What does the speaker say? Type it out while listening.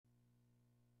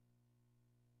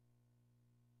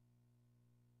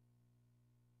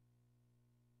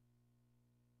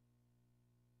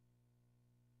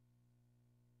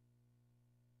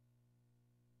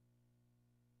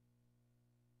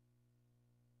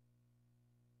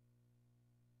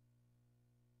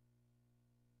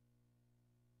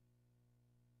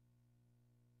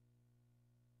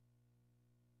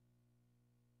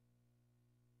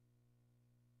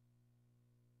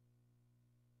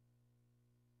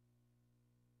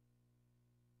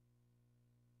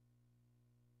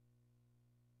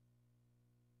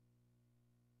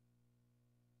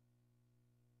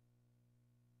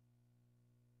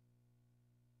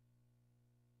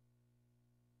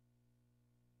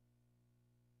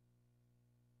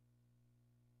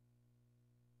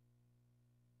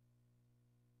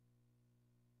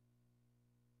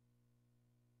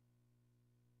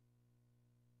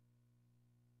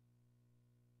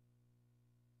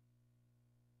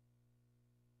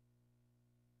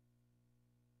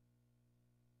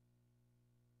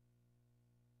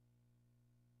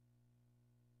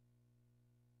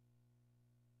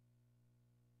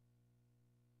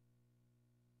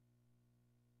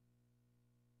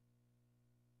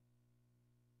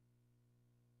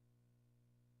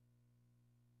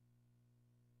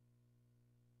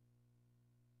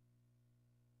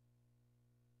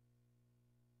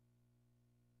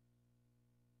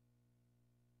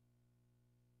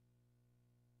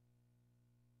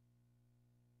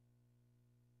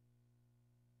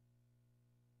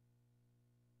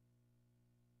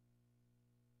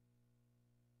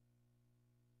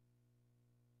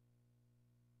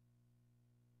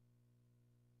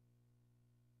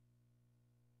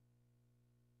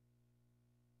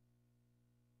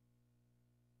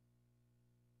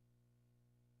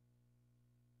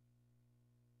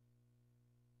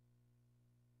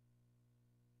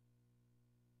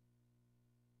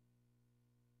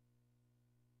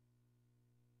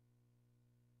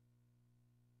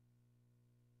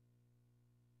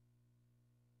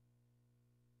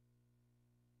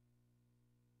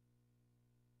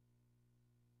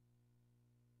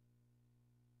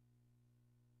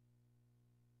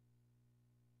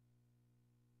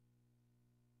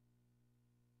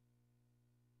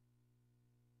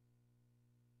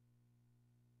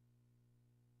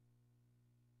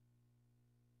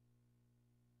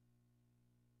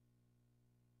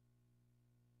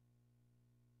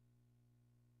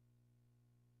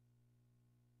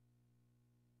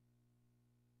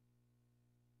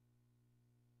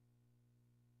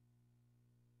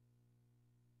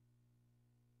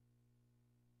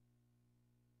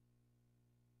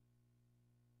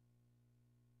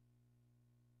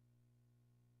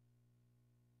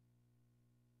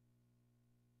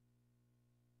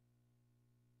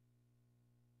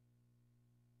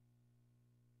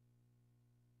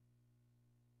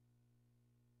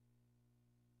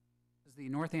The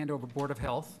North Andover Board of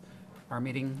Health, our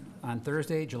meeting on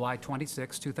Thursday, July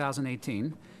 26,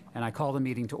 2018, and I call the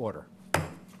meeting to order.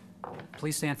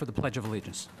 Please stand for the Pledge of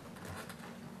Allegiance.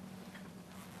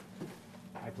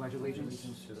 I pledge allegiance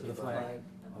to the flag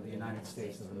of the United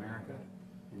States of America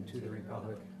and to the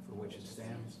republic for which it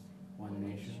stands, one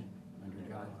nation, under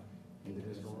God,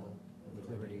 indivisible, with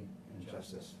liberty and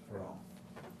justice for all.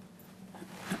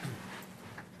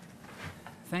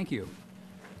 Thank you.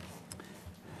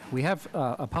 We have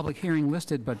a public hearing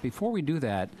listed, but before we do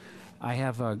that, I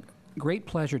have a great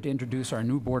pleasure to introduce our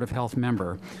new Board of Health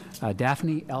member,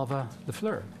 Daphne Elva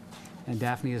Lafleur. And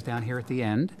Daphne is down here at the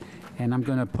end. And I'm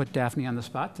going to put Daphne on the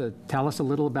spot to tell us a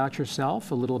little about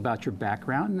yourself, a little about your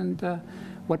background, and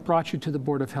what brought you to the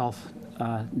Board of Health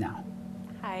now.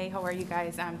 Hi, how are you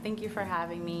guys? Thank you for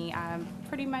having me.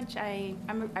 Pretty much,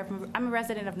 I'm a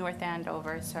resident of North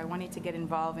Andover, so I wanted to get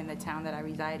involved in the town that I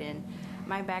reside in.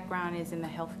 My background is in the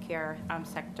healthcare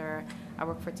sector. I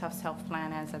work for Tufts Health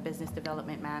Plan as a business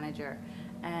development manager.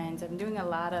 And I'm doing a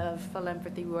lot of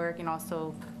philanthropy work and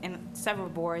also in several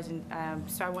boards. And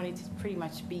so I wanted to pretty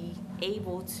much be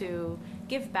able to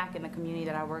give back in the community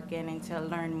that I work in and to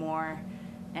learn more.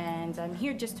 And I'm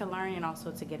here just to learn and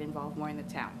also to get involved more in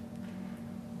the town.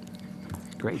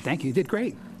 Great, thank you. You did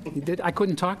great. You did. I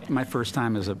couldn't talk my first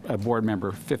time as a board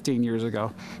member 15 years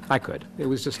ago. I could. It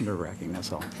was just nerve-wracking,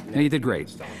 that's all. No, you did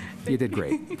great. You did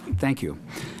great. Thank you.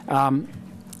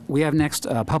 We have next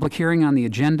a public hearing on the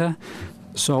agenda.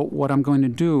 So what I'm going to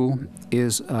do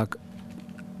is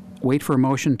wait for a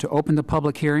motion to open the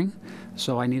public hearing.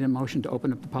 So I need a motion to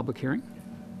open up the public hearing.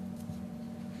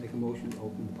 Make a motion to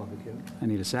open the public hearing. I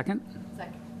need a second.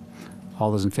 Second. All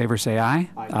those in favor say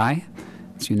aye. Aye. Aye.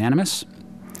 It's unanimous.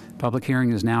 Public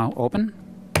hearing is now open.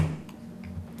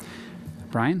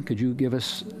 Brian, could you give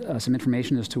us some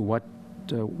information as to what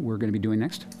we're going to be doing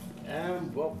next?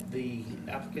 Well, the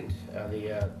applicant,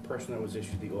 the person that was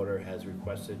issued the order has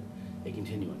requested a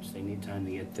continuance. They need time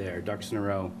to get their ducks in a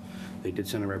row. They did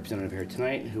send a representative here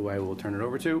tonight, who I will turn it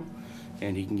over to,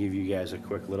 and he can give you guys a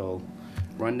quick little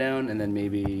rundown, and then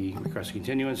maybe request a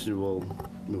continuance, and we'll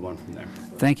move on from there.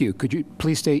 Thank you. Could you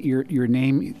please state your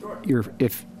name? Sure.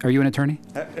 Are you an attorney?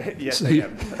 Yes, I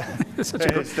am.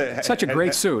 Such a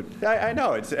great suit. I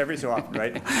know, it's every so often,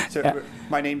 right? So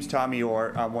my name's Tommy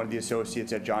Orr. I'm one of the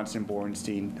associates at Johnson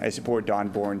Borenstein. I support Don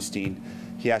Borenstein.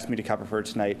 He asked me to cover for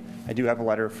tonight. I do have a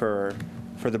letter for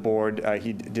the board.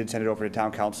 He did send it over to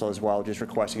town council as well, just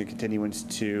requesting a continuance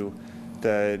to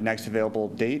the next available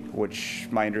date, which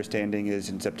my understanding is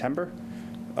in September.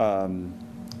 So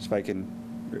if I can...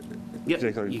 Yep,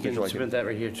 you can submit that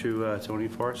right here to Tony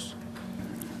for us.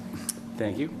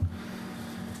 Thank you.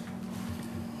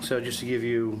 So just to give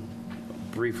you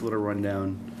a brief little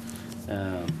rundown,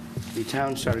 the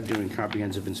town started doing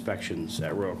comprehensive inspections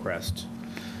at Royal Crest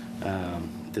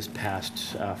this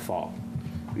past fall.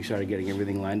 We started getting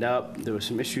everything lined up. There was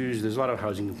some issues. There's a lot of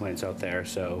housing complaints out there.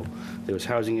 So there was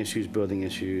housing issues, building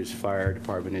issues, fire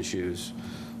department issues.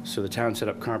 So the town set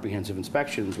up comprehensive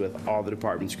inspections with all the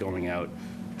departments going out,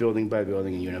 building by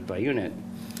building and unit by unit.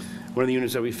 One of the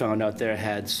units that we found out there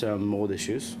had some mold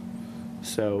issues.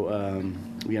 So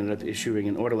we ended up issuing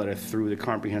an order letter through the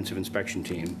comprehensive inspection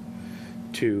team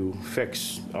to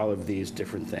fix all of these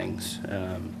different things.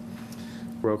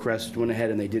 Royal Crest went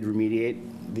ahead and they did remediate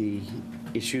the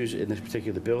issues in this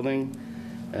particular building.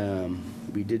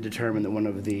 We did determine that one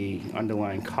of the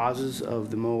underlying causes of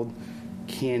the mold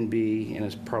can be, and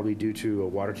it's probably due to a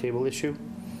water table issue.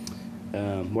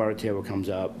 Water table comes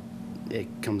up, it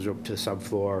comes up to the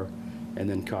subfloor, and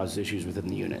then causes issues within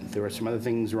the unit. There are some other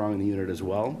things wrong in the unit as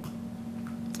well,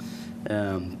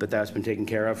 but that's been taken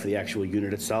care of for the actual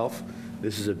unit itself.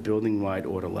 This is a building-wide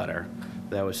order letter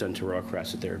that was sent to Royal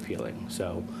Crest that they're appealing.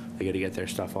 So they got to get their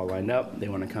stuff all lined up. They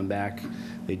want to come back.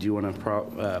 They do want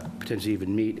to potentially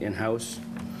even meet in-house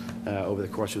over the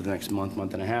course of the next month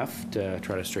and a half to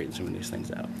try to straighten some of these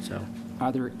things out. So,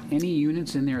 are there any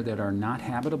units in there that are not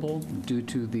habitable due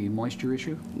to the moisture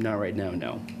issue? Not right now,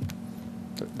 no.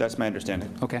 That's my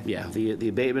understanding. Okay. Yeah, the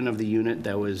abatement of the unit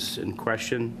that was in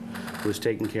question was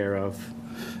taken care of.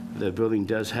 The building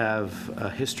does have a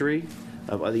history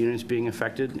of other units being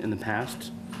affected in the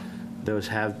past. Those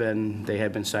have been, they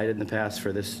have been cited in the past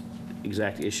for this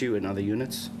exact issue in other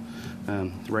units.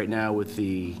 Right now, with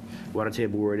the water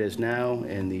table where it is now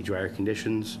and the drier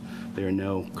conditions, there are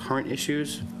no current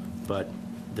issues, but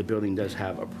the building does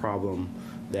have a problem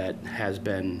that has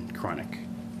been chronic.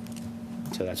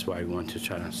 So that's why we want to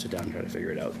try to sit down and try to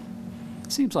figure it out.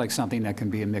 Seems like something that can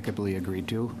be amicably agreed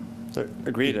to. So,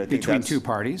 agreed. I think Between two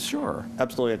parties, sure.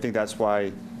 Absolutely. I think that's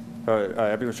why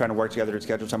everyone's trying to work together to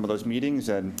schedule some of those meetings,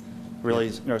 and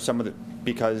Really, some of the,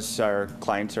 because our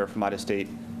clients are from out of state,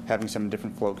 having some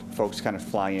different folks kind of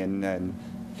fly in and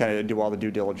kind of do all the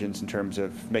due diligence in terms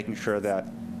of making sure that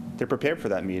they're prepared for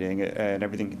that meeting and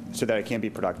everything so that it can be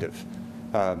productive.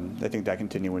 I think that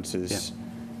continuance is,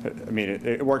 I mean,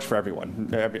 it works for everyone.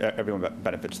 Everyone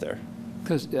benefits there.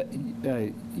 Because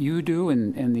you do,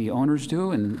 and the owners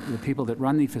do, and the people that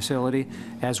run the facility,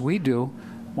 as we do,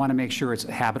 want to make sure it's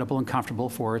habitable and comfortable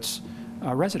for its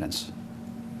residents.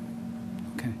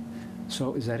 Okay.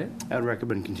 So is that it? I would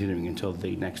recommend continuing until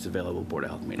the next available Board of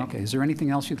Health meeting. Okay. Is there anything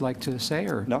else you'd like to say,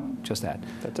 or No. just that?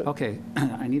 That's it. Okay.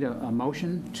 I need a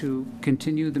motion to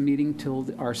continue the meeting till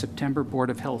our September Board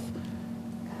of Health,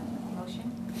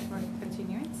 Motion for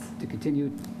continuance? to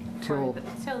continue till,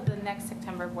 Till the next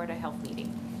September Board of Health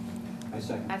meeting. I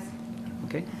second.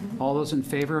 okay. All those in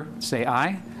favor, say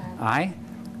aye. Aye.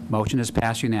 Motion is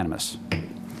passed unanimous. Thanks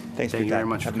for Thank you your very time.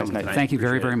 much for Have a nice coming night. tonight. Thank you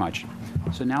very, Appreciate very it.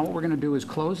 much. So now what we're going to do is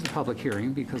close the public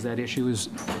hearing because that issue has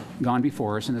gone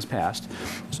before us and is passed.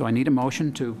 So I need a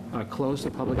motion to close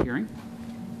the public hearing.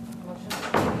 Motion to close the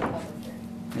public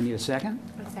hearing. I need a second.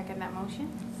 I second that motion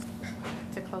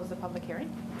to close the public hearing.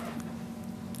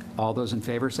 All those in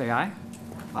favor say aye.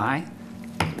 Aye.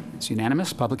 It's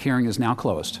unanimous. Public hearing is now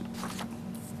closed.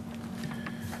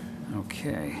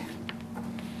 Okay.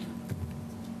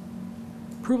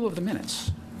 Approval of the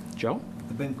minutes. Joe?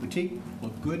 They've been critiqued,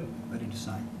 look good, ready to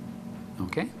sign.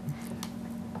 Okay.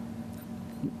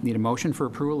 Need a motion for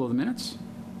approval of the minutes?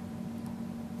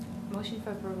 Motion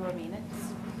for approval of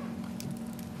minutes.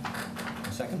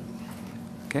 Second?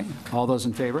 Okay. All those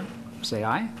in favor say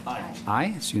aye. Aye.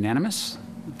 Aye, it's unanimous.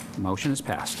 Motion is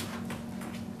passed.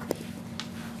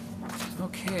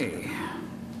 Okay.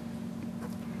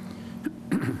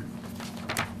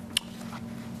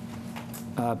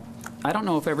 I don't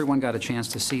know if everyone got a chance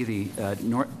to see the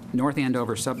North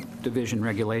Andover subdivision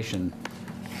regulation,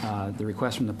 the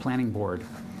request from the planning board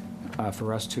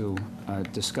for us to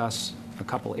discuss a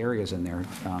couple areas in there.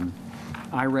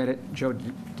 I read it. Joe,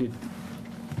 did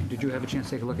you have a chance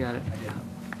to take a look at it? I did.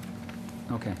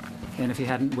 Okay. And if you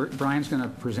hadn't, Brian's going to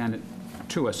present it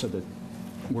to us so that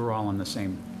we're all on the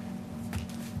same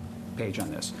page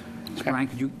on this. So Brian,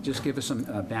 could you just give us some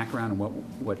background on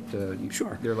what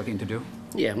Sure. they're looking to do?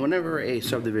 Yeah, whenever a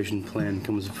subdivision plan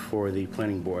comes before the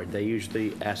planning board, they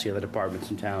usually ask the other departments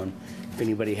in town if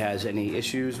anybody has any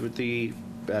issues with the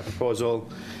proposal.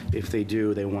 If they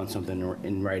do, they want something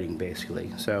in writing,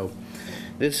 basically. So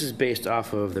this is based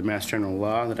off of the Mass General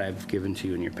Law that I've given to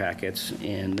you in your packets.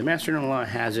 And the Mass General Law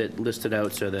has it listed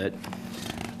out so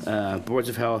that boards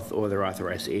of health or their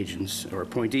authorized agents or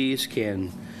appointees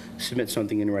can submit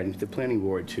something in writing to the planning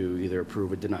board to either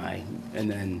approve or deny. And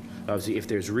then, obviously, if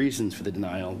there's reasons for the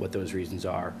denial, what those reasons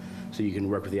are, so you can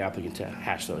work with the applicant to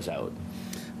hash those out.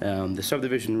 The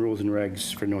subdivision rules and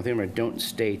regs for North Andover don't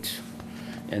state,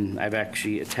 and I've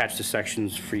actually attached the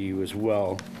sections for you as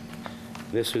well.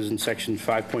 This is in section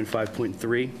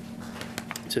 5.5.3.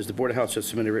 It says the Board of Health shall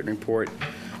submit a written report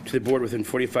to the board within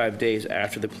 45 days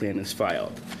after the plan is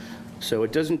filed. So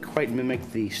it doesn't quite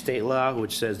mimic the state law,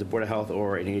 which says the Board of Health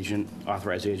or an agent,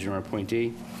 authorized agent or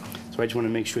appointee. So I just want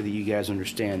to make sure that you guys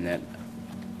understand that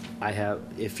I have,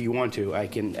 if you want to, I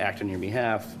can act on your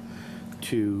behalf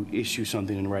to issue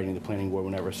something in writing to the planning board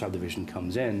whenever a subdivision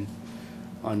comes in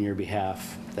on your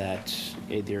behalf that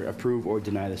either approve or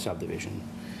deny the subdivision.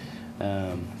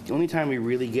 The only time we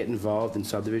really get involved in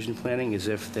subdivision planning is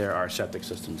if there are septic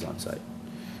systems on site.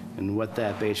 And what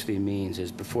that basically means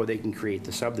is before they can create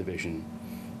the subdivision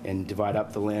and divide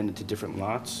up the land into different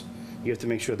lots, you have to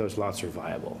make sure those lots are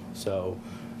viable. So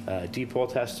deep hole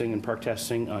testing and perk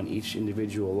testing on each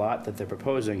individual lot that they're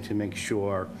proposing to make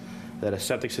sure that a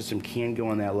septic system can go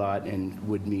on that lot and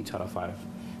would meet Title V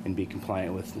and be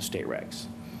compliant with the state regs.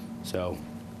 So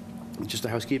just a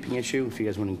housekeeping issue. If you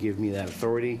guys want to give me that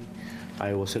authority,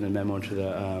 I will send a memo to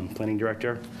the planning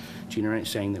director, Gina Wright,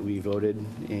 saying that we voted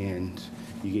and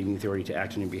you gave me authority to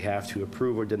act on your behalf to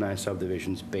approve or deny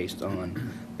subdivisions based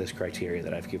on this criteria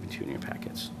that I've given to you in your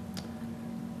packets.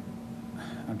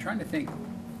 I'm trying to think,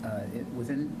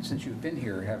 since you've been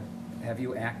here, have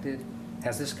you acted,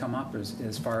 has this come up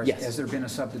as far as, Yes. has there been a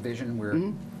subdivision where?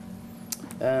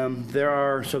 There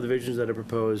are subdivisions that are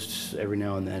proposed every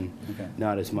now and then, Okay.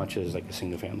 not as much as like a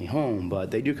single-family home, but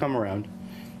they do come around.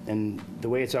 And the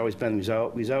way it's always been,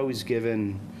 we've always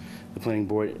given the planning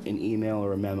board an email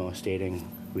or a memo stating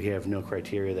we have no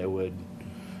criteria that would,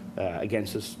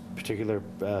 against this particular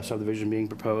subdivision being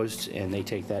proposed, and they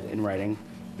take that in writing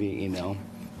via email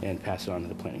and pass it on to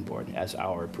the planning board as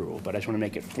our approval. But I just want to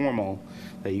make it formal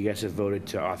that you guys have voted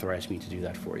to authorize me to do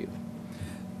that for you.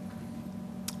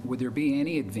 Would there be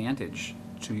any advantage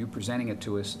to you presenting it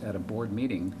to us at a board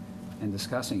meeting and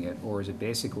discussing it, or is it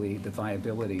basically the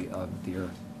viability of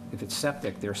if it's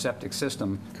septic, their septic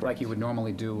system, like you would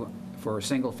normally do for a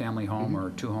single-family home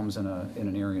or 2 homes in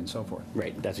an area and so forth?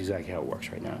 Right, that's exactly how it works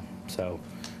right now. So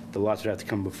the lots would have to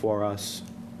come before us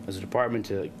as a department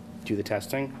to do the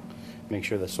testing, make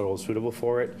sure the soil is suitable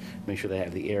for it, make sure they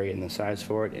have the area and the size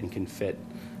for it, and can fit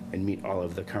and meet all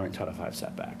of the current Title V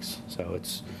setbacks. So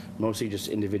it's mostly just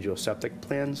individual septic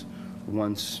plans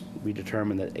once we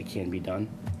determine that it can be done.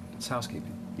 It's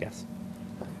housekeeping. Yes.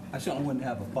 I certainly wouldn't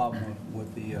have a problem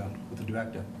with the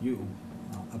director, you,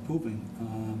 approving,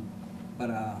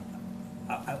 but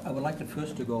I would like to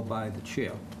first to go by the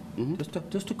chair,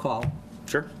 just to call,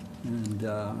 Sure. and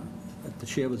if the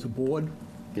chair was a board,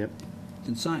 Yep.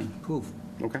 then sign, approve.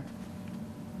 Okay.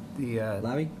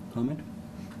 Larry, comment?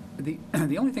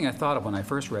 The only thing I thought of when I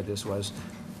first read this was,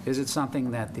 is it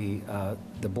something that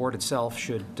the board itself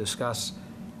should discuss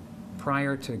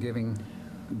prior to giving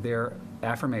their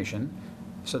affirmation,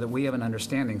 so that we have an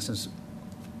understanding since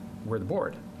we're the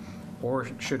board? Or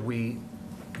should we?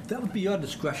 That would be your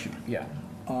discretion. Yeah.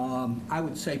 I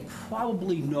would say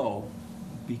probably no,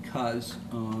 because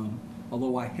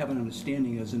although I have an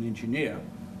understanding as an engineer,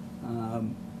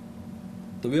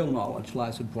 the real knowledge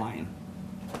lies with Brian.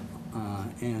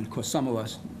 And of course, some of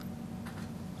us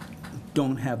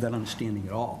don't have that understanding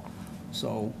at all.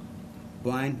 So,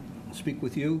 Brian, I'll speak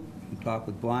with you, talk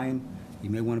with Brian. You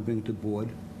may want to bring it to the board,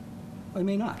 or you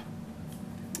may not.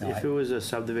 If it was a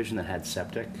subdivision that had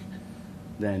septic,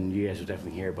 then you guys would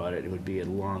definitely hear about it. It would be a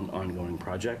long, ongoing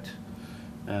project.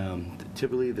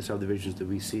 Typically, the subdivisions that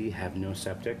we see have no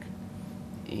septic,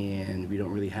 and we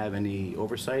don't really have any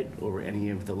oversight over any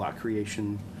of the lot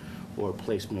creation or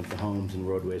placement of the homes and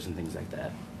roadways and things like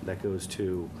that. That goes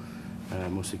to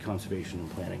mostly conservation and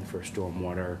planning for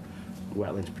stormwater,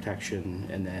 wetlands protection,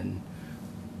 and then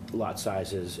lot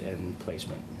sizes and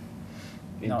placement.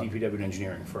 And No. DPW and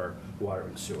engineering for water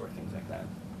and sewer, things like that.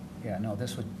 Yeah, no,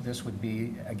 this would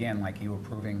be, again, like you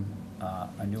approving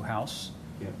a new house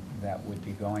Yep. that would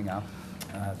be going up,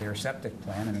 their septic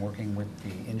plan, and working with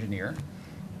the engineer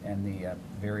and the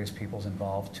various peoples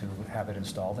involved to have it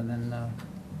installed, and then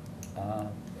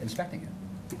inspecting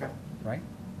it, Okay. right?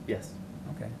 Yes.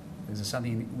 Okay. Is this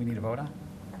something we need to vote on?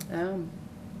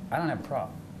 I don't have a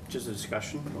problem. Just a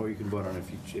discussion, or you can vote on it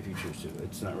if you choose to.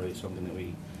 It's not really something that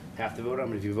we have to vote on,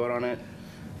 but if you vote on it,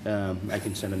 I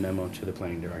can send a memo to the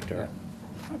planning director.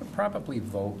 I would probably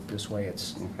vote this way.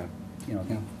 It's, Okay. you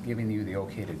know, giving you the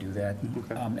okay to do that.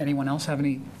 Okay. Anyone else have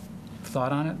any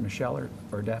thought on it, Michelle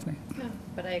or Daphne? No,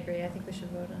 but I agree. I think we should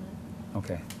vote on it.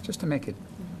 Okay, just to make it,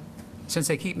 since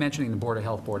they keep mentioning the Board of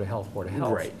Health, Board of Health, Board of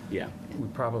Health. Right, yeah. We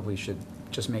probably should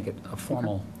just make it a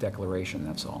formal declaration,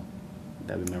 that's all.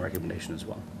 That would be my recommendation as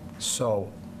well. So,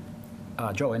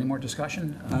 Joe, any more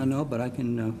discussion? No, but I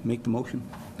can make the motion.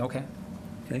 Okay.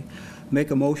 Okay.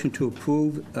 Make a motion to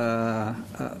approve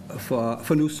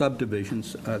for new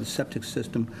subdivisions, the septic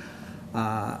system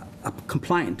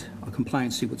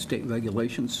compliancy with state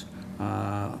regulations,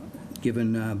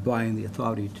 given Brian the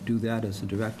authority to do that as the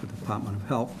Director of the Department of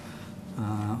Health,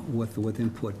 with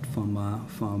input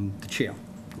from the chair.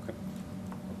 Okay.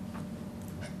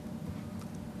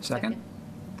 Second?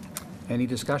 Any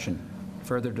discussion,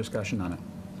 further discussion on it?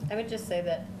 I would just say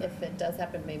that if it does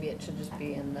happen, maybe it should just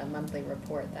be in the monthly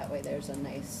report. That way there's a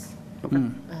nice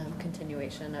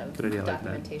continuation of Good idea, I like that.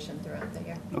 documentation throughout the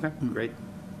year. Okay, great.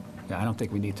 Yeah, I don't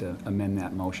think we need to amend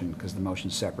that motion, because the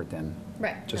motion's separate then.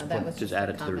 Right. Just No, that put- was Just a add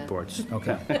it to the comment. reports.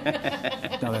 Okay.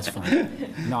 No, that's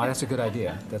fine. No, that's a good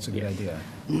idea. That's a good idea.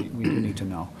 We do need to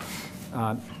know.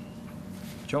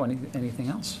 Joe, anything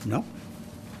else? No?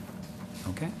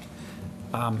 Okay.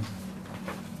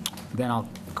 Then I'll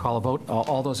call a vote.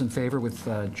 All those in favor with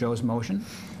Joe's motion?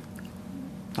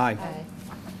 Aye. Aye.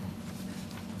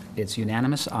 It's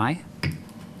unanimous, aye.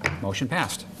 Motion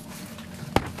passed.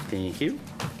 Thank you.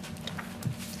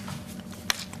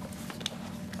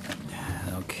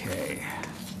 Okay.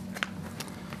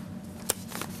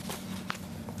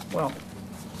 Well,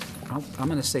 I'm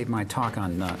going to save my talk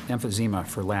on emphysema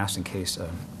for last in case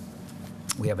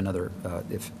we have another,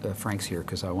 if Frank's here,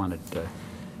 because I wanted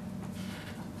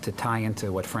to tie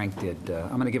into what Frank did. I'm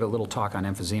going to give a little talk on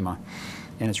emphysema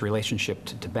and its relationship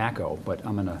to tobacco, but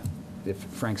I'm going to, if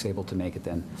Frank's able to make it,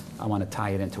 then I want to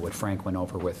tie it into what Frank went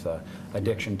over with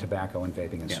addiction, tobacco, and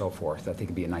vaping, and so forth. I think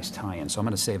it'd be a nice tie-in. So I'm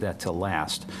going to save that till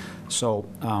last. So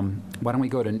why don't we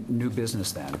go to new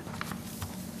business then?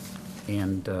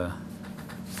 And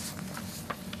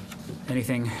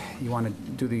anything, you want to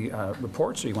do the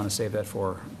reports, or you want to save that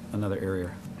for another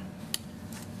area?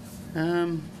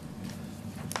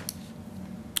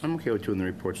 I'm okay with doing the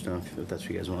reports now, if that's what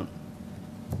you guys want.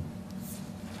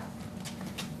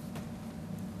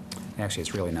 Actually,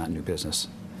 it's really not new business.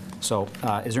 So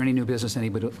is there any new business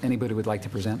anybody would like to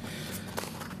present?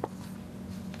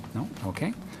 No?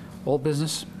 Okay. Old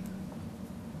business?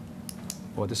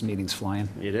 Boy, this meeting's flying.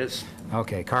 It is.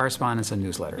 Okay, correspondence and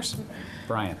newsletters.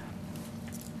 Brian?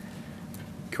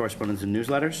 Correspondence and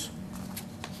newsletters?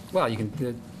 Well, you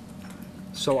can,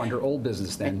 so under old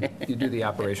business then, you do the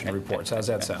operational reports. How's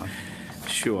that sound?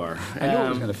 Sure. I knew it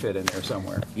was going to fit in there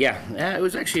somewhere. Yeah, it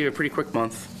was actually a pretty quick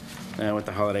month with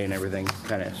the holiday and everything,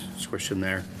 kind of squished in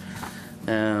there.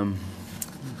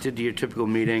 Did your typical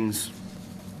meetings.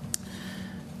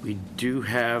 We do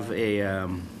have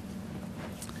an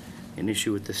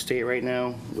issue with the state right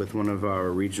now with one of our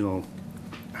regional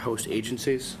host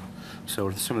agencies.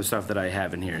 So some of the stuff that I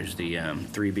have in here is the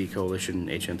 3B Coalition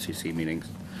HNCC meetings.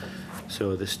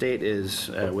 So the state is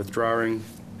withdrawing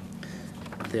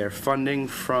their funding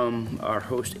from our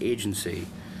host agency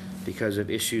because of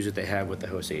issues that they have with the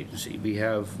host agency. We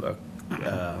have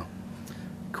a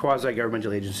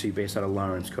quasi-governmental agency based out of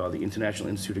Lawrence called the International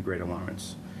Institute of Greater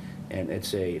Lawrence. And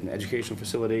it's an educational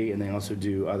facility, and they also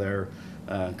do other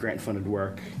grant-funded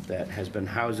work that has been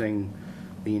housing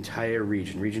the entire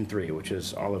region, Region 3, which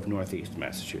is all of Northeast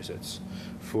Massachusetts,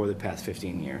 for the past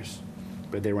 15 years.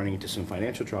 But they're running into some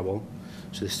financial trouble,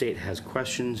 so the state has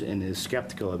questions and is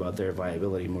skeptical about their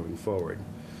viability moving forward.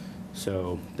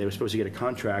 So they were supposed to get a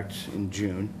contract in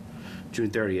June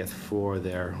 30th for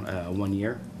their 1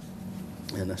 year,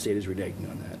 and the state is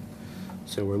reneging on that.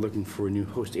 So we're looking for a new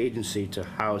host agency to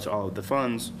house all of the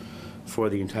funds for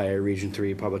the entire Region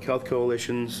 3 public health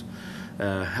coalitions,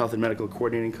 health and medical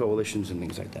coordinating coalitions, and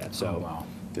things like that. So wow.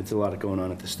 It's a lot going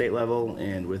on at the state level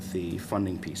and with the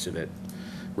funding piece of it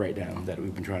right now that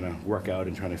we've been trying to work out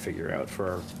and trying to figure out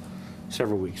for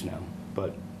several weeks now.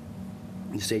 But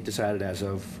the state decided as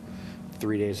of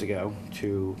 3 days ago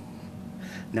to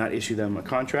not issue them a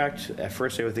contract. At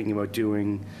first they were thinking about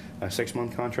doing a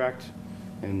 6-month contract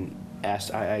and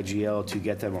asked IIGL to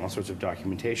get them all sorts of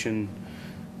documentation,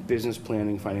 business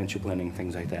planning, financial planning,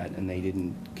 things like that, and they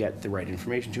didn't get the right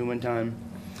information to them in time,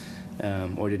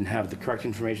 or didn't have the correct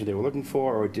information they were looking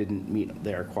for, or didn't meet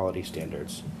their quality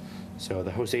standards. So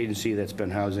the host agency that's been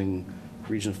housing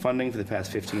regional funding for the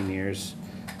past 15 years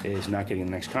is not getting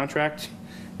the next contract,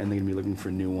 and they're gonna be looking for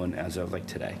a new one as of like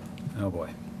today. Oh, boy.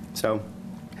 So,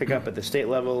 hiccup at the state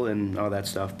level and all that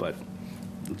stuff, but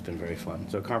it's been very fun.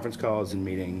 So conference calls and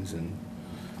meetings and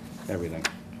everything.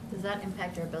 Does that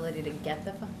impact your ability to get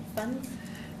the funds?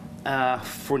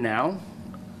 For now,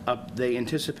 they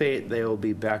anticipate they will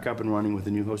be back up and running with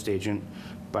a new host agent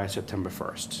by September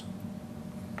 1st.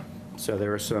 So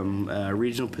there are some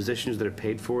regional positions that are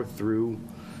paid for through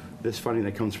this funding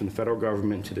that comes from the federal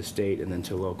government to the state and then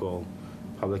to local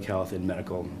public health and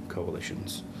medical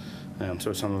coalitions.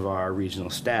 So some of our regional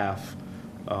staff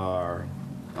are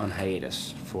on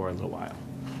hiatus for a little while,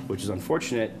 which is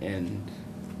unfortunate, and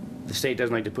the state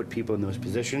doesn't like to put people in those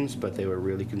positions, but they were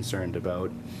really concerned about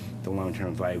the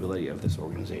long-term viability of this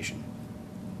organization.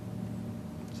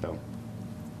 So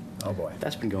Oh, boy.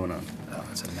 that's been going on. Oh,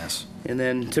 that's a mess. And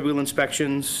then typical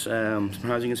inspections, some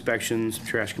housing inspections, some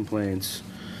trash complaints,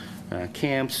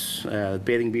 camps,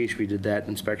 Bathing Beach, we did that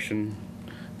inspection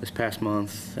this past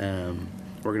month,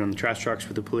 working on the trash trucks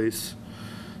with the police,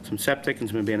 some septic and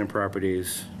some abandoned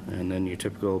properties, and then your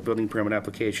typical building permit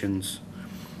applications,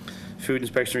 food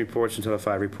inspection reports until the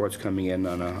 5 reports coming in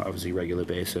on a obviously regular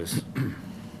basis.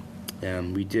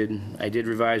 I did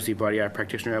revise the body art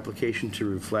practitioner application to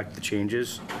reflect the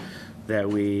changes that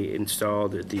we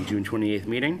installed at the June 28th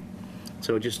meeting.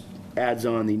 So it just adds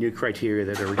on the new criteria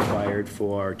that are required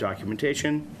for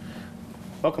documentation.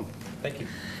 Welcome. Thank you.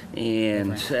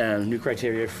 And new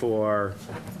criteria for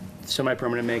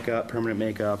semi-permanent makeup, permanent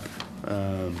makeup,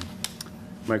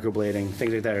 microblading,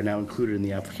 things like that are now included in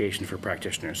the application for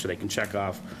practitioners, so they can check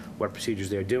off what procedures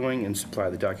they're doing and supply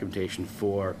the documentation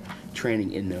for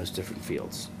training in those different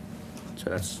fields.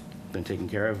 So that's been taken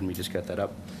care of, and we just got that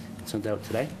up and sent out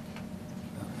today.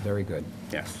 Very good.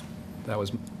 Yes. That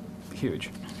was huge.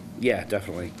 Yeah,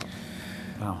 definitely.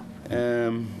 Wow.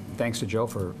 Thanks to Joe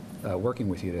for working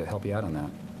with you to help you out on that.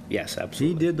 Yes, He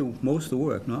absolutely. did most of the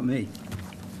work, not me.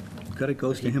 Credit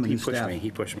goes to him and He his pushed staff. me, he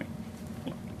pushed me.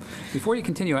 Before you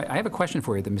continue, I have a question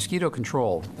for you. The mosquito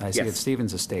control, I see Yes. at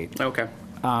Stevens Estate. Okay.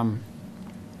 I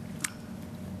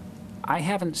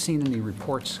haven't seen any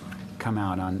reports come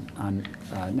out on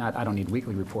I don't need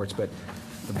weekly reports, but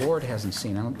the board hasn't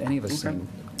seen, any of us Okay. seen.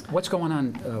 What's going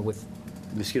on with,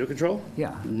 Mosquito control?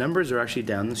 yeah, Numbers are actually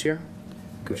down this year.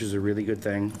 which is a really good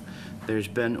thing. There's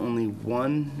been only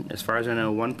one, as far as I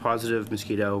know, one positive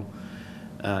mosquito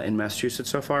in Massachusetts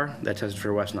so far that tested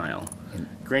for West Nile.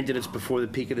 Granted, it's before the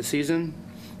peak of the season,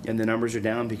 and the numbers are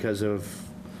down because of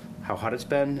how hot it's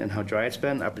been and how dry it's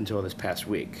been up until this past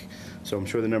week. So I'm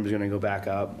sure the numbers are going to go back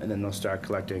up, and then they'll start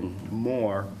collecting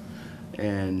more,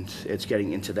 and it's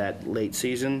getting into that late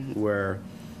season where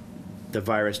the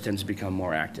virus tends to become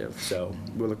more active. So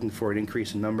we're looking for an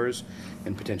increase in numbers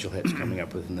and potential hits coming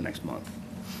up within the next month.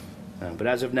 But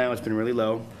as of now, it's been really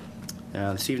low.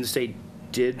 Stevens State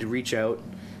did reach out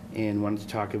and wanted to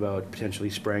talk about potentially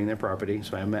spraying their property.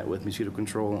 So I met with mosquito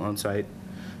control on site,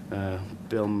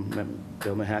 Bill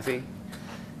Mahaffey,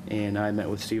 and I met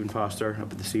with Stephen Foster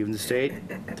up at the Stevens Estate,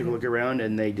 took a look around,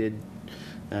 and they did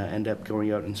end up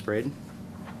going out and sprayed.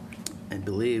 I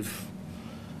believe,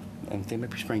 they might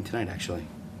be spraying tonight, actually.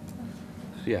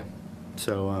 Yeah.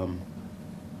 So,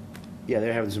 yeah,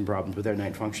 they're having some problems with their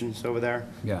night functions over there.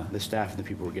 Yeah. The staff and the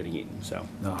people were getting eaten, so.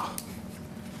 Oh,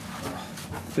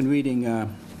 Been reading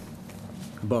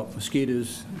about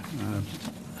mosquitoes,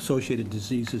 associated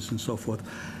diseases and so forth.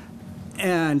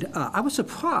 And I was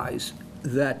surprised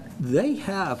that they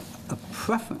have a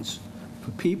preference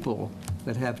for people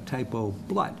that have type O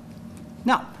blood.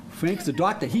 Now, Frank's the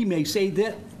doctor, he may say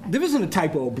that there isn't a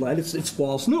type O blood, it's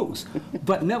false news.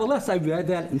 But nevertheless, I read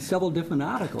that in several different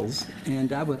articles,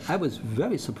 and I was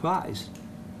very surprised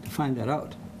to find that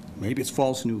out. Maybe it's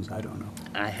false news, I don't know.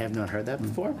 I have not heard that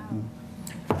before.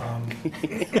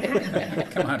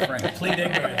 come on, Frank. Plead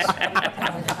ignorance.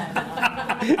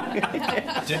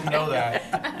 Didn't know that.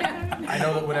 I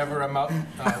know that whenever I'm out,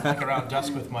 like around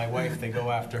dusk with my wife, they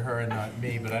go after her and not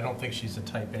me, but I don't think she's a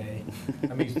type A.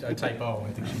 I mean, a type O.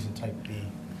 I think she's a type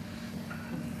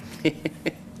B.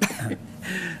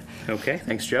 Okay,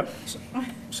 thanks, Joe.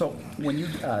 So when you,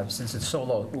 since it's so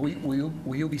low,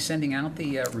 will you be sending out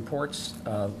the reports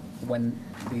when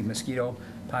the mosquito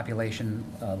population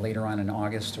later on in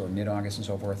August or mid-August and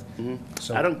so forth?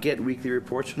 So I don't get weekly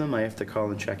reports from them. I have to call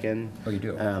and check in. Oh, you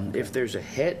do? If there's a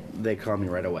hit, they call me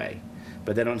right away.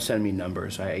 But they don't send me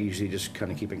numbers. I usually just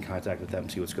kind of keep in contact with them,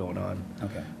 see what's going on.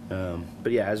 Okay,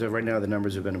 But yeah, as of right now, the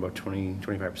numbers have been about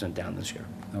 25% down this year,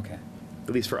 okay.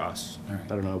 at least for us. All right.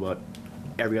 I don't know about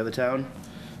every other town,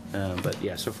 but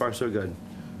yeah, so far so good.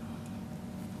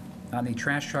 On the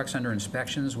trash trucks under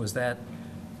inspections, was that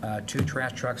 2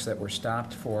 trash trucks that were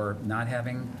stopped for not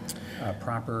having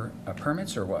proper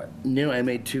permits or what? No, I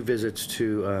made 2 visits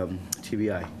to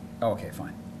TBI Oh, okay,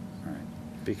 fine. All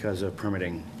right. because of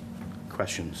permitting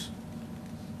questions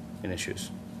and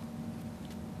issues.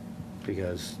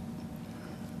 Because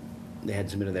they hadn't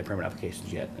submitted their permit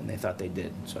applications yet, and they thought they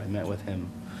did. So I met with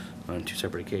him on 2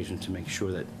 separate occasions to make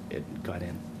sure that it got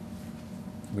in.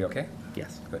 We okay?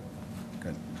 Yes. Good,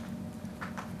 good.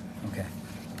 Okay,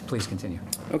 please continue.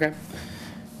 Okay.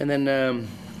 And then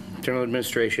general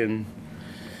administration,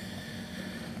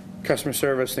 customer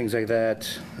service, things like that,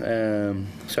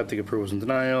 septic approvals and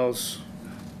denials,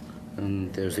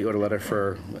 and there's the order letter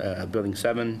for Building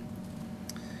 7.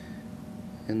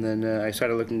 And then I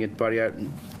started looking at body art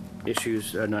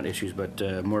issues, not issues, but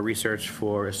more research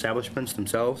for establishments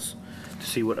themselves to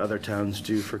see what other towns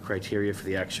do for criteria for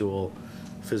the actual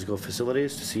physical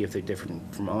facilities, to see if they're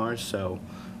different from ours. So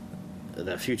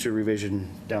the future revision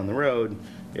down the road,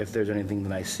 if there's anything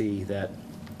that I see that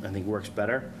I think works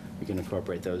better, we can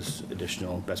incorporate those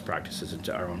additional best practices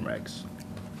into our own regs.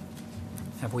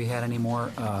 Have we had any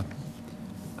more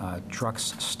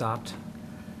trucks stopped,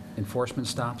 enforcement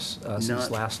stops since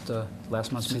Not- last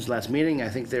month's Since meeting? last meeting, I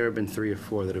think there have been 3 or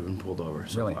 4 that have been pulled over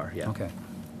so Really? far. Yeah. Okay.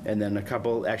 And then a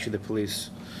couple, actually the police,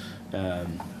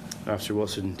 Officer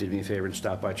Wilson did me a favor and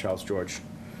stopped by Charles George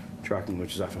Trucking,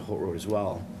 which is off of Holt Road as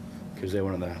well, because they're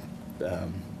one of the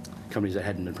companies that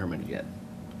hadn't been permitted yet.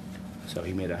 So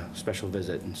he made a special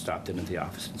visit and stopped in at the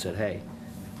office and said, hey,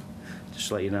 just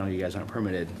to let you know, you guys aren't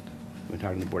permitted. We're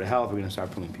talking to the Board of Health, we're gonna start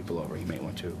pulling people over. You may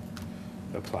want to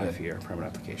apply Good. for your permit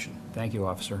application. Thank you,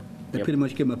 officer. They Yep. pretty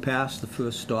much give them a pass the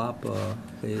first stop,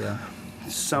 they,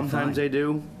 Sometimes Fine. they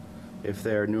do. If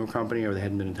they're a newer company or they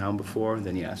hadn't been in town before,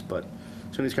 then yes. But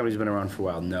some of these companies have been around for a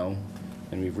while, no.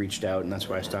 And we've reached out, and that's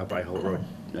why I stopped by Holt Road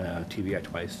TBI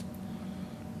twice.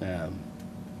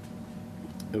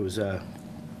 It was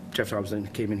Jeff Thompson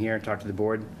came in here, talked to the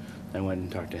board, and went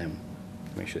and talked to him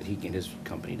to make sure that he can get his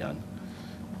company done.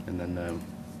 And then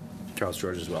Charles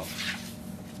George as well.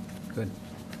 Good.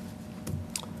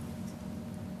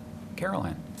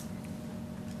 Caroline?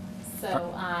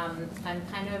 So I'm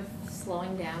kind of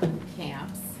slowing down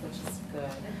camps, which is good.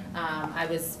 I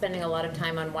was spending a lot of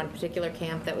time on one particular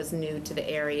camp that was new to the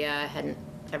area, hadn't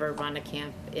ever run a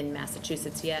camp in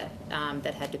Massachusetts yet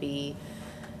that had to be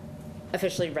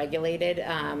officially regulated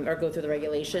or go through the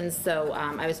regulations. So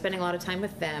I was spending a lot of time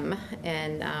with them,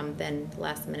 and then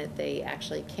last minute they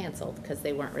actually canceled because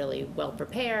they weren't really well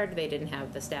prepared. They didn't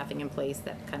have the staffing in place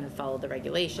that kind of followed the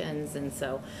regulations, and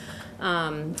so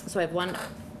so I have one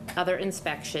other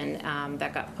inspection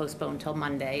that got postponed till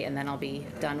Monday, and then I'll be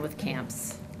done with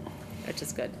camps, which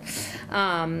is good.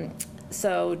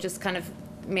 So just kind of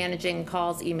managing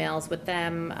calls, emails with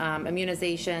them,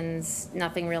 immunizations,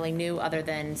 nothing really new other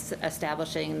than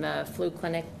establishing the flu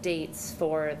clinic dates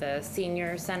for the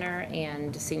senior center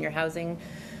and senior housing.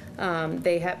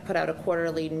 They have put out a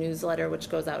quarterly newsletter which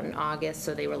goes out in August,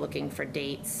 so they were looking for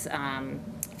dates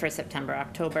for September,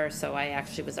 October, so I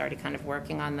actually was already kind of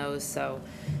working on those, so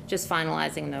just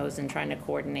finalizing those and trying to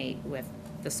coordinate with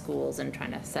the schools and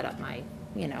trying to set up my,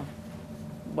 you know,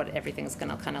 what everything's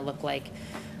gonna kind of look like.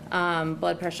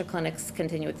 Blood pressure clinics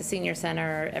continue at the senior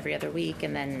center every other week,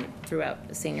 and then throughout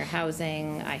the senior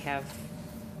housing, I have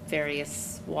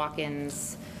various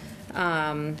walk-ins,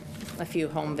 a few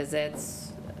home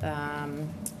visits.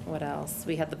 What else?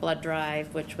 We had the blood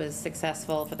drive, which was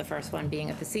successful for the first one being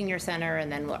at the senior center,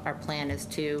 and then our plan is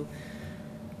to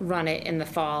run it in the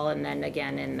fall, and then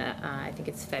again in the, I think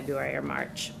it's February or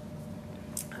March.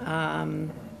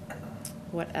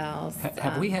 What else?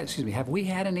 Have we had, excuse me, have we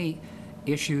had any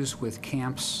issues with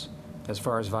camps as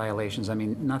far as violations? I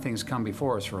mean, nothing's come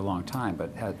before us for a long time,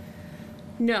 but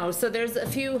No, so there's a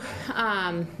few,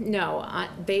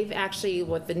 they've actually,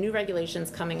 with the new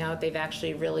regulations coming out, they've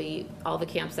actually really, all the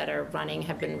camps that are running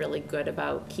have been really good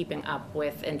about keeping up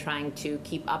with and trying to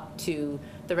keep up to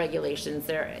the regulations.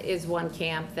 There is one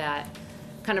camp that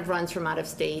kind of runs from out of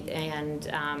state,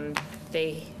 and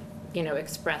they, you know,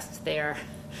 expressed their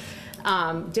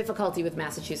difficulty with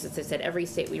Massachusetts. They said every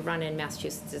state we run in,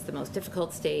 Massachusetts is the most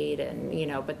difficult state, and, you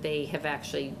know, but they have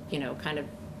actually, you know, kind of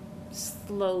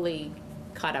slowly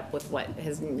caught up with what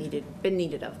has been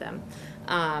needed of them.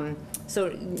 So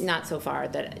not so far.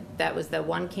 That was the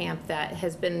one camp that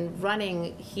has been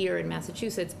running here in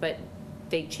Massachusetts, but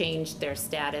they changed their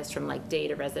status from like day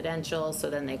to residential,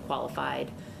 so then they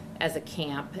qualified as a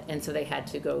camp, and so they had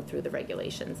to go through the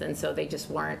regulations, and so they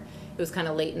just weren't, it was kind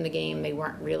of late in the game, they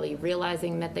weren't really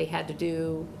realizing that they had to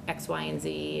do X, Y, and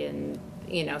Z, and,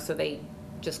 you know, so they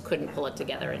just couldn't pull it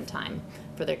together in time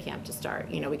for their camp to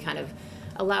start. You know, we kind of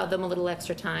allowed them a little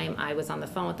extra time. I was on the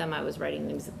phone with them, I was writing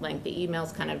these lengthy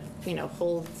emails, kind of, you know,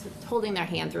 holding their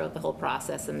hand throughout the whole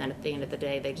process, and then at the end of the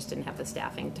day, they just didn't have the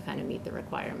staffing to kind of meet the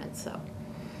requirements, so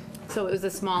it was a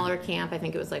smaller camp. I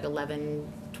think it was like 11,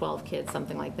 12 kids,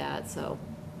 something like that, so.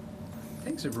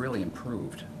 things have really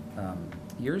improved.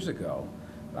 Years ago,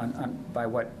 by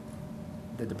what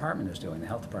the department is doing, the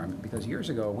health department, because years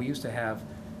ago, we used to have,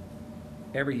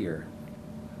 every year,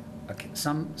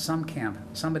 some camp,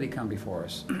 somebody come before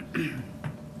us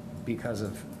because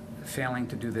of failing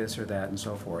to do this or that and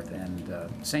so forth, and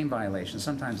same violations,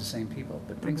 sometimes the same people,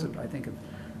 but things have, I think, have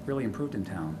really improved in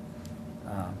town.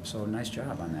 So nice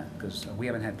job on that, because we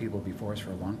haven't had people before us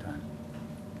for a long time.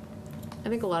 I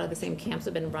think a lot of the same camps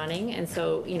have been running, and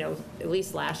so, you know, at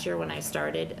least last year when I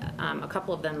started, a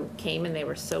couple of them came and they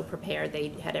were so prepared. They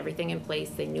had everything in place.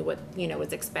 They knew what, you know,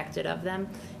 was expected of them,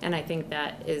 and I think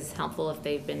that is helpful if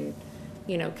they've been,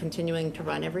 you know, continuing to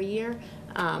run every year.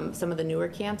 Some of the newer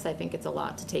camps, I think it's a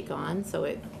lot to take on, so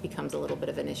it becomes a little bit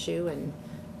of an issue, and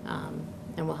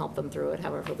we'll help them through it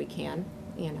however we can,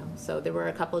 you know. So there were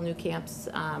a couple of new camps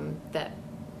that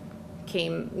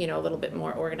came, you know, a little bit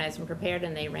more organized and prepared,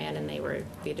 and they ran, and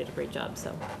they did a great job,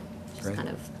 so just Great. kind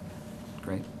of.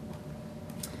 Great.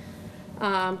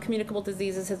 Communicable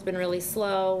diseases has been really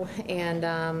slow,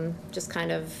 and just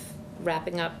kind of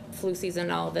wrapping up flu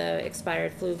season. All the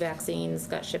expired flu vaccines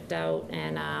got shipped out,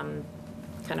 and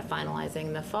kind of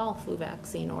finalizing the fall flu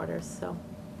vaccine orders, so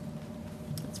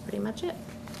that's pretty much it.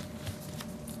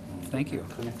 Thank you.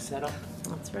 Clinic setup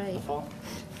That's in right. the fall.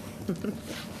 Calvin,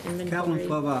 Inventory.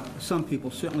 for some people,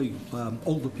 certainly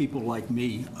older people like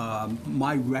me,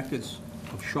 my records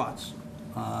of shots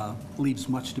leaves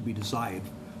much to be desired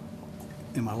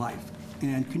in my life.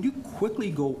 And can you quickly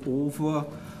go over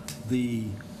the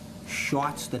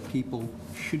shots that people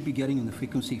should be getting in the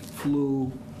frequency,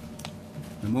 flu,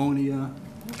 pneumonia,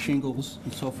 shingles,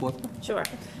 and so forth? Sure.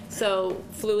 So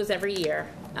flu is every year.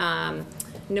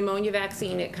 Pneumonia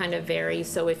vaccine, it kind of varies.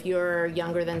 So if you're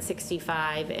younger than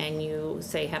 65 and you,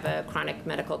 say, have a chronic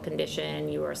medical condition,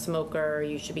 you are a smoker,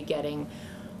 you should be getting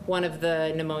one of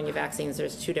the pneumonia vaccines.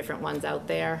 There's 2 different ones out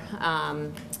there.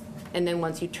 And then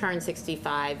once you turn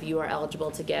 65, you are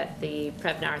eligible to get the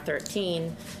Prevnar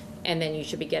 13. And then you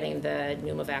should be getting the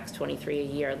Pneumovax 23 a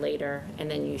year later,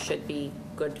 and then you should be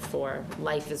good for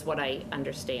life, is what I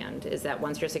understand, is that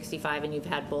once you're 65 and you've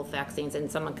had both vaccines,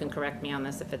 and someone can correct me on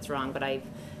this if it's wrong, but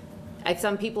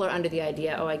some people are under the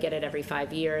idea, oh, I get it every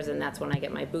 5 years, and that's when I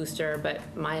get my booster. But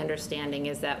my understanding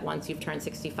is that once you've turned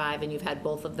 65 and you've had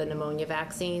both of the pneumonia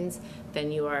vaccines,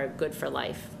 then you are good for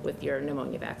life with your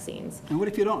pneumonia vaccines. And what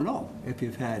if you don't know if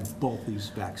you've had both these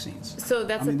vaccines? So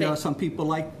that's I the mean, there thing. are some people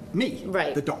like me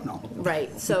Right. that don't know.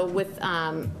 Right, so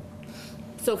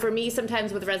so for me,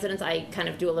 sometimes with residents, I kind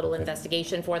of do a little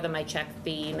investigation for them. I check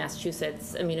the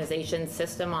Massachusetts immunization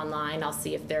system online. I'll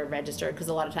see if they're registered, because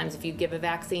a lot of times if you give a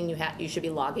vaccine, you should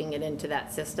be logging it into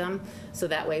that system. So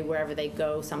that way, wherever they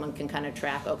go, someone can kind of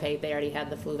track, okay, they already had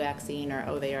the flu vaccine, or,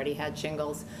 oh, they already had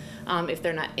shingles. If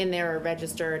they're not in there or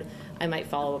registered, I might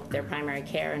follow up their primary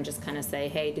care and just kind of say,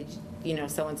 hey, did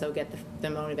so-and-so get the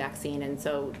pneumonia vaccine? And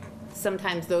so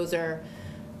sometimes those are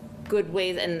good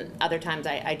ways, and other times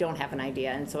I don't have an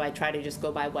idea, and so I try to just go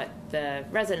by what the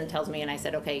resident tells me, and I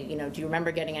said, okay, do you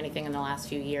remember getting anything in the last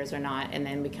few years or not? And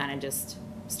then we kind of just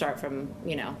start from,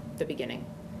 the beginning.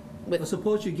 Well,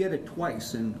 suppose you get it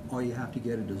twice and all you have to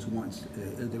get it is once.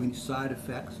 Are there any side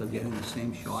effects of getting the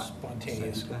same shot?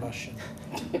 Spontaneous second time?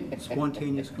 combustion.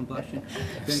 Spontaneous combustion?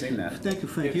 I've seen that. Thank you,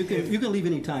 Frank. You can leave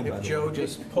any time, by If the Joe way.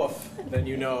 just poof, then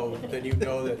you know that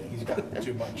he's got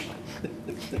too much.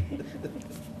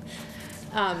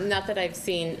 Not that I've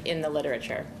seen in the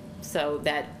literature, so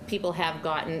that people have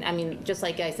gotten, I mean, just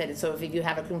like I said, so if you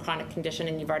have a chronic condition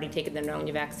and you've already taken the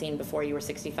pneumonia vaccine before you were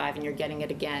 65 and you're getting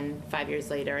it again 5 years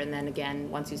later, and then again,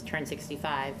 once you turn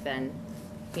 65, then,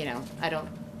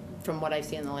 from what I've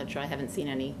seen in the literature, I haven't seen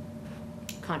any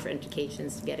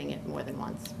contraindications to getting it more than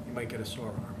once. You might get a sore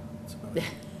arm. That's about it.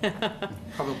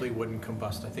 Probably wouldn't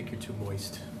combust. I think you're too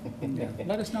moist. Yeah.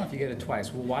 Let us know if you get it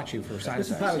twice. We'll watch you for side This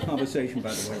is effects. part of the conversation,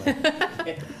 by the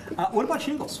way. What about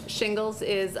shingles? Shingles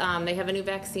is, they have a new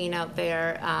vaccine out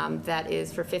there that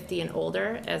is for 50 and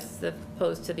older, as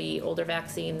opposed to the older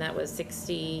vaccine that was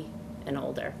 60 and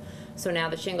older. So now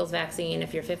the shingles vaccine,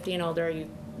 if you're 50 and older,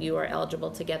 you are eligible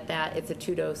to get that. It's a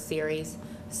 2-dose series.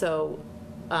 So,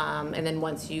 and then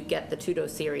once you get the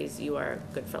 2-dose series, you are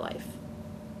good for life.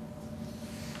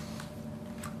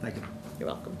 Thank you. You're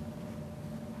welcome.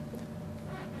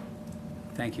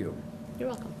 Thank you. You're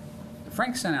welcome.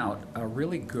 Frank sent out a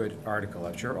really good article.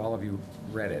 I'm sure all of you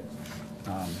read it.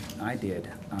 I did,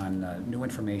 on new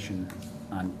information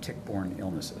on tick-borne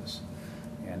illnesses.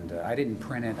 And I didn't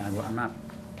print it. I'm not,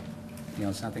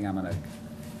 it's something I'm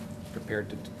prepared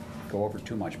to go over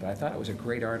too much, but I thought it was a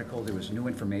great article. There was new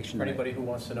information. For anybody who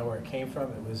wants to know where it came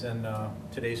from, it was in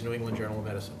today's New England Journal of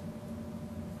Medicine.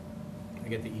 I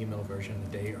get the email version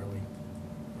a day early,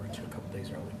 or a couple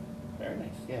days early. Very nice.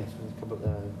 Yeah, it was a couple,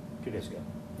 2 days ago.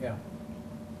 Yeah,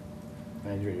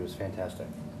 I agree, it was fantastic.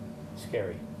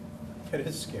 Scary. it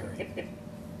is scary.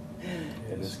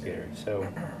 It is scary. So,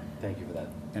 thank you for that.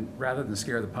 And rather than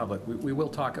scare the public, we will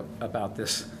talk about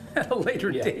this at a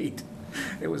later Yeah. date.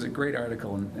 It was a great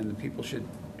article, and the people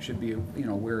should be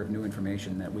aware of new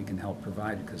information that we can help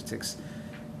provide, because ticks,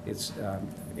 it's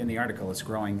in the article, it's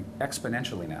growing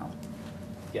exponentially now.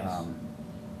 Yes.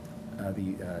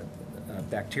 The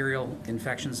bacterial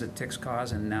infections that ticks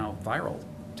cause, and now viral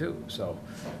too. So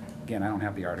again, I don't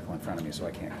have the article in front of me, so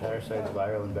I can't quote. Parasites,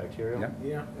 viral, and bacterial? Yep.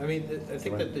 Yeah, I mean, I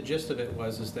think that the gist of it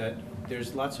is that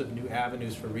there's lots of new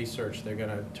avenues for research. They're going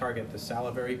to target the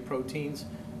salivary proteins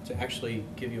to actually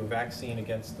give you a vaccine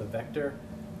against the vector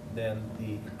than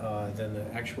the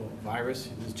actual virus.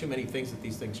 There's too many things that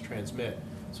these things transmit.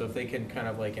 So if they can kind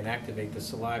of like inactivate the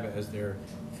saliva as they're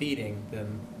feeding,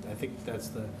 then I think that's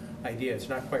the idea. It's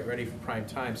not quite ready for prime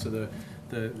time. So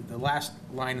the last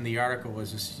line in the article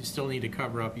was you still need to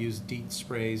cover up, use DEET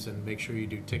sprays, and make sure you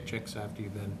do tick checks after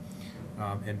you've been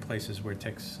in places where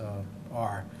ticks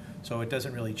are. So it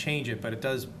doesn't really change it, but it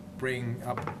does bring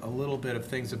up a little bit of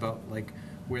things about like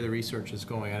where the research is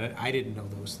going. I didn't know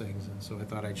those things, and so I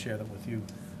thought I'd share them with you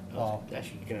all. I was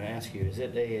actually going to ask you, is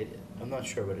it I'm not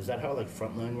sure, but is that how like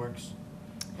Frontline works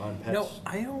on pets? No,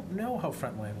 I don't know how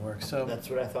Frontline works. So That's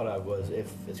what I thought I was.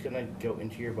 If it's going to go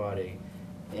into your body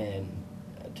and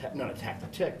not attack the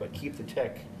tick, but keep the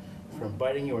tick from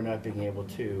biting you or not being able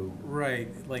to. right,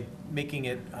 like making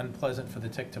it unpleasant for the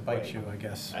tick to bite Right. you, I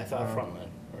guess. I thought Frontline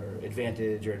or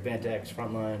Advantage or Advantex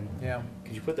Frontline. Yeah.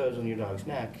 Because you put those on your dog's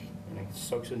neck and it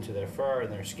soaks into their fur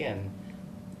and their skin.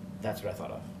 That's what I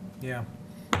thought of. Yeah.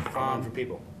 Frontline for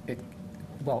people.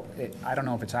 I don't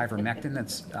know if it's ivermectin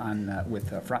that's on with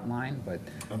Frontline, but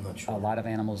I'm not sure. a lot of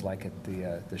animals, like at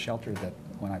the shelter that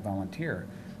when I volunteer,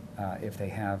 if they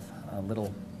have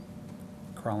little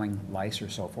crawling lice or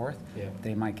so forth, Yeah.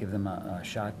 they might give them a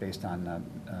shot based on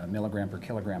milligram per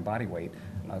kilogram body weight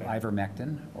of Okay.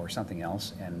 ivermectin or something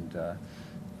else, and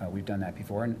we've done that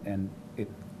before, and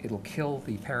it'll kill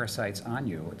the parasites on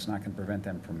you. It's not going to prevent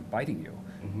them from biting you.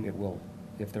 Mhm. It will,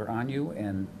 if they're on you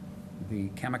and the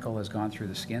chemical has gone through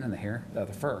the skin and the hair, the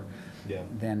fur, Yeah.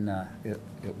 then it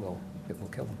will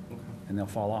kill them, Okay. and they'll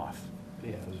fall off.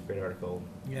 Yeah, it was a great article.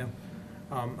 Yeah.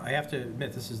 I have to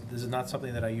admit, this is not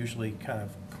something that I usually kind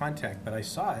of contact, but I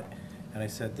saw it, and I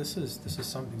said, this is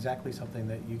exactly something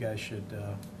that you guys should,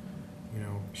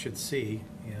 should see.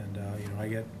 And, I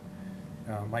get,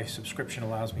 my subscription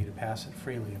allows me to pass it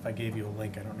freely. If I gave you a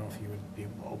link, I don't know if you would be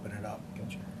able to open it up.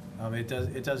 Gotcha.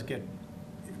 It does get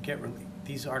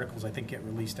these articles, I think, get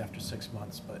released after 6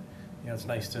 months, but, it's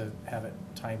nice to have it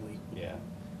timely. Yeah.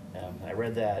 I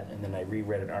read that, and then I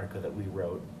reread an article that we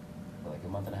wrote like a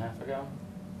month and a half ago,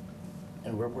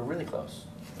 and we're really close.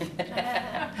 No,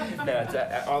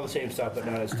 it's all the same stuff, but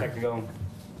not as technical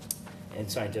and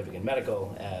scientific and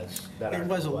medical as that It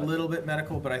article was a little bit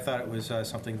medical, but I thought it was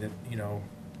something that,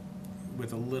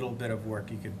 with a little bit of work,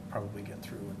 you could probably get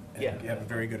through and Yeah. have a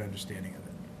very good understanding of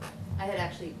it. I had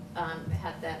actually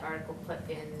had that article put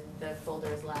in the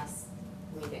folders last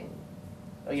meeting.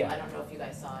 Oh, yeah. I don't know if you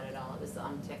guys saw it at all. It was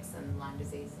on ticks and Lyme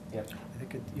disease. Yep. I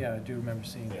think I do remember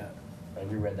seeing Yeah. that. I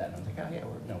reread that, and I was like, oh,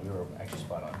 yeah, we were actually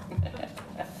spot on.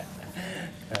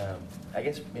 I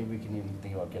guess maybe we can even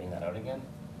think about getting that out again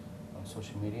on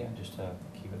social media, just to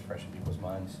keep it fresh in people's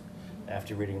minds,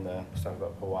 after reading the stuff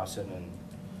about Powassan and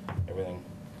everything.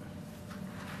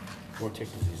 More tick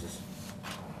diseases.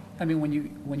 I mean,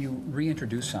 when you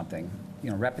reintroduce something,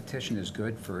 repetition is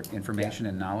good for information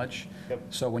and knowledge. Yep.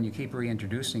 So when you keep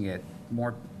reintroducing it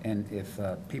more, and if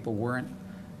people weren't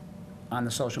on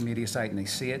the social media site and they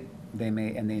see it, they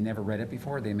never read it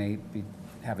before, they may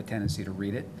have a tendency to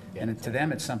read it. Yeah. And to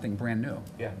them, it's something brand new.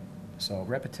 Yeah. So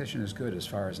repetition is good as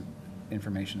far as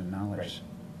information and knowledge. Right.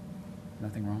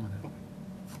 Nothing wrong with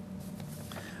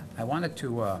it. I wanted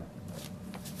to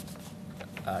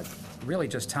really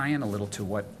just tie in a little to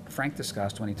what Frank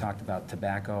discussed when he talked about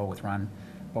tobacco with Ron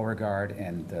Beauregard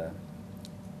and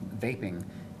vaping.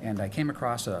 And I came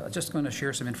across just going to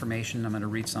share some information. I'm going to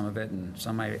read some of it, and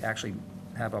some I actually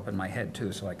have up in my head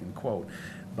too, so I can quote.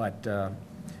 But I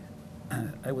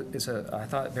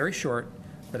thought very short,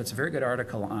 but it's a very good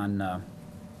article on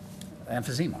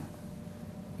emphysema.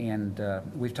 And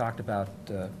we've talked about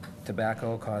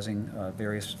tobacco causing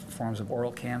various forms of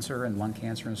oral cancer and lung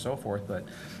cancer and so forth,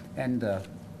 and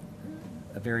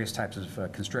various types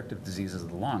of constrictive diseases of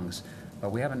the lungs,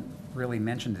 but we haven't really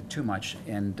mentioned it too much.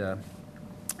 And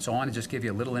so I want to just give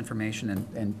you a little information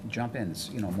and jump in. It's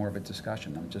more of a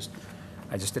discussion.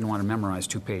 I just didn't want to memorize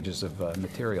 2 pages of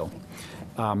material.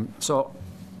 So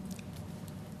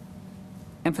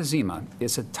emphysema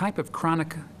is a type of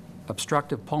chronic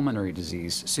obstructive pulmonary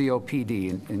disease,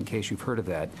 COPD, in case you've heard of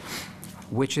that,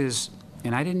 which is,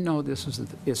 and I didn't know this,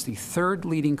 is the 3rd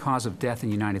leading cause of death in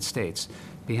the United States,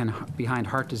 behind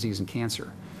heart disease and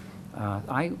cancer.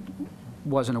 I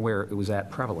wasn't aware it was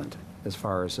that prevalent as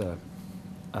far as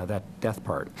that death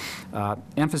part.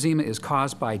 Emphysema is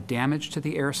caused by damage to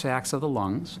the air sacs of the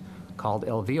lungs, called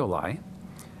alveoli,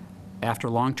 after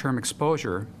long-term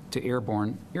exposure to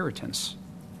airborne irritants.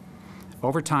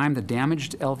 Over time, the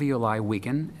damaged alveoli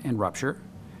weaken and rupture,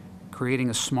 creating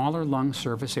a smaller lung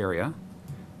surface area,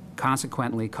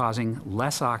 consequently causing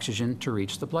less oxygen to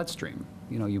reach the bloodstream.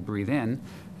 You breathe in,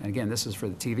 and again, this is for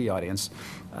the TV audience,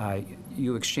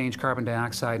 you exchange carbon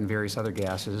dioxide and various other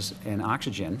gases and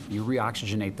oxygen. You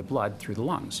reoxygenate the blood through the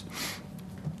lungs.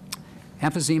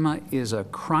 Emphysema is a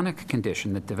chronic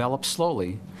condition that develops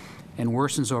slowly and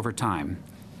worsens over time.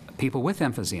 People with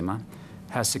emphysema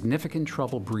have significant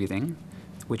trouble breathing,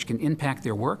 which can impact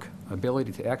their work,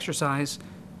 ability to exercise,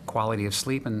 quality of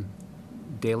sleep, and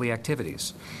daily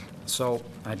activities. So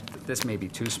this may be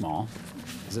too small.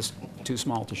 Is this too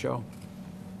small to show?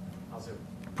 I'll zoom.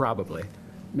 Probably.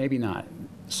 Maybe not.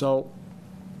 So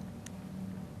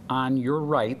on your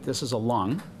right, this is a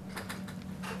lung,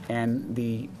 and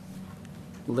the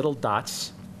little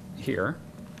dots here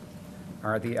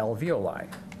are the alveoli.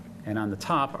 And on the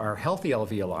top are healthy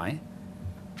alveoli,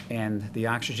 and the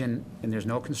oxygen, and there's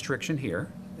no constriction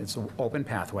here. It's an open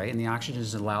pathway, and the oxygen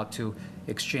is allowed to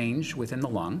exchange within the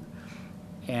lung.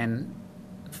 And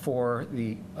for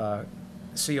the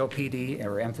COPD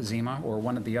or emphysema or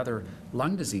one of the other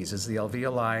lung diseases, the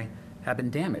alveoli have been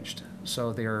damaged,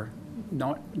 so they're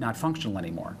not functional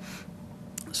anymore.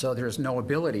 So there's no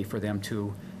ability for them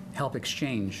to help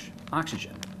exchange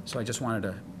oxygen. So I just wanted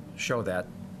to show that,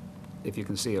 if you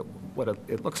can see it, what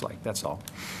it looks like, that's all.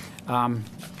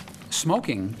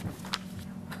 smoking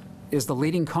is the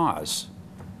leading cause.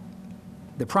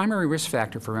 The primary risk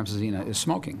factor for emphysema is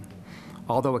smoking,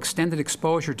 although extended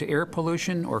exposure to air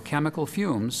pollution or chemical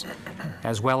fumes,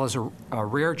 as well as a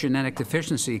rare genetic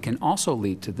deficiency, can also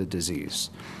lead to the disease.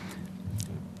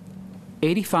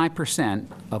 85%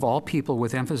 of all people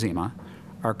with emphysema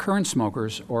are current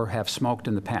smokers or have smoked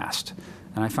in the past,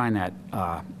 and I find that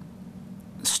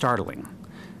startling.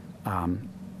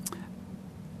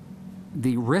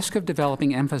 The risk of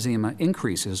developing emphysema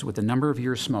increases with the number of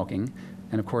years smoking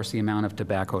and, of course, the amount of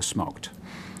tobacco smoked.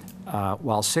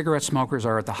 While cigarette smokers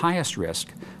are at the highest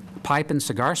risk, pipe and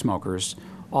cigar smokers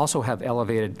also have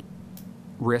elevated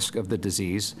risk of the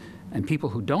disease, and people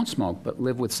who don't smoke but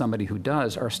live with somebody who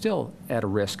does are still at a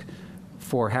risk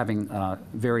for having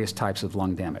various types of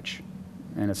lung damage.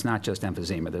 And it's not just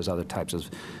emphysema. There's other types of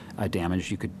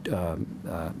damage. You could,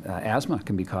 asthma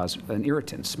can be caused an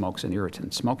irritant. Smoke's an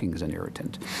irritant. Smoking is an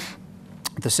irritant.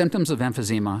 The symptoms of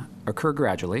emphysema occur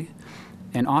gradually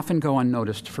and often go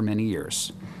unnoticed for many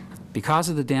years. Because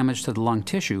of the damage to the lung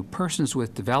tissue, persons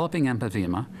with developing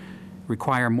emphysema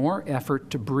require more effort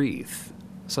to breathe.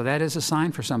 So that is a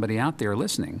sign for somebody out there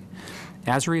listening.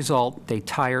 As a result, they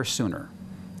tire sooner.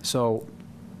 So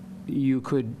you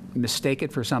could mistake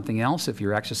it for something else if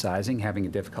you're exercising, having a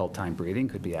difficult time breathing,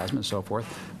 could be asthma and so forth,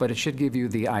 but it should give you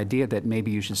the idea that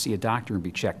maybe you should see a doctor and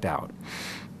be checked out.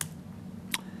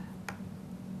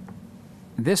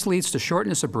 This leads to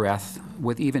shortness of breath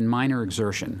with even minor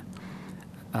exertion.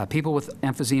 People with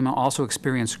emphysema also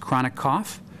experience chronic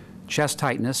cough, chest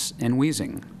tightness, and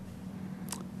wheezing.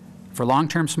 For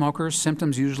long-term smokers,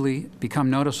 symptoms usually become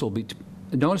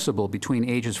noticeable between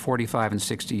ages 45 and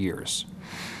 60 years.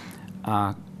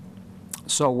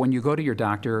 So when you go to your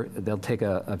doctor, they'll take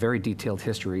a very detailed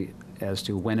history as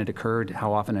to when it occurred,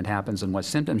 how often it happens, and what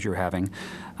symptoms you're having.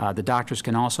 The doctors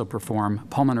can also perform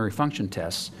pulmonary function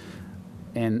tests.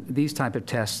 And these type of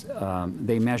tests,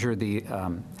 they measure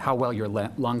how well your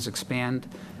lungs expand.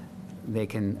 They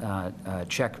can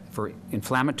check for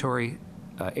inflammatory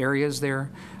areas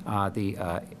there,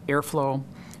 the airflow,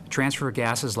 transfer of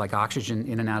gases like oxygen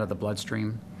in and out of the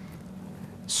bloodstream.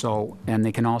 So, and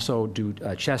they can also do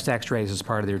chest x-rays as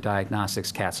part of their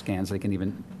diagnostics, CAT scans. They can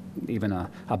even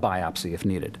a biopsy if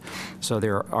needed. So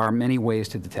there are many ways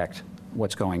to detect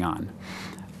what's going on.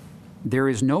 There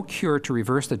is no cure to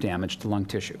reverse the damage to lung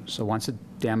tissue. So once the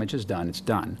damage is done, it's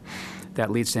done. That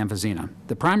leads to emphysema.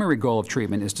 The primary goal of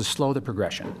treatment is to slow the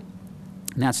progression.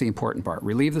 And that's the important part.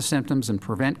 Relieve the symptoms and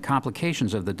prevent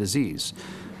complications of the disease.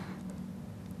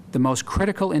 The most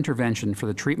critical intervention for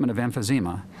the treatment of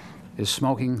emphysema is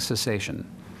smoking cessation.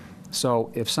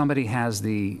 So if somebody has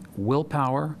the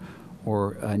willpower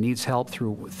or needs help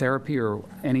through therapy or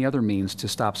any other means to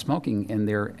stop smoking and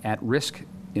they're at risk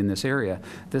in this area,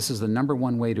 this is the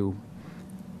 #1 way to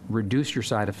reduce your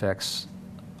side effects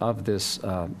of this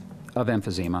of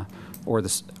emphysema or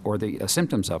the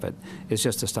symptoms of it, is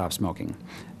just to stop smoking.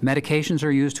 Medications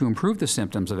are used to improve the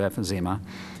symptoms of emphysema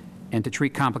and to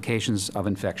treat complications of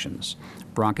infections.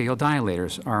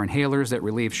 Bronchodilators are inhalers that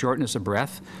relieve shortness of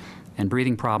breath and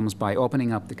breathing problems by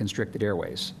opening up the constricted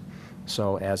airways.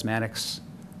 So asthmatics,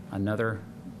 another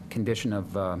condition of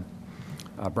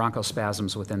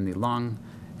bronchospasms within the lung,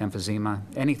 emphysema,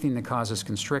 anything that causes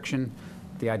constriction.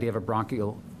 The idea of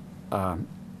bronchial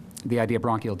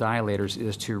dilators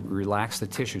is to relax the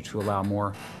tissue to allow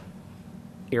more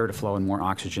air to flow and more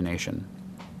oxygenation.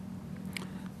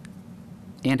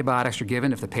 Antibiotics are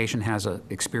given if the patient has an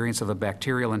experience of a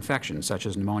bacterial infection, such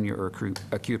as pneumonia or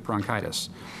acute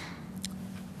bronchitis.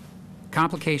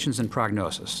 Complications and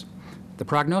prognosis. The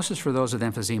prognosis for those with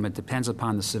emphysema depends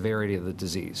upon the severity of the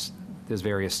disease. There's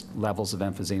various levels of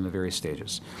emphysema, various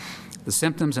stages. The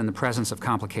symptoms and the presence of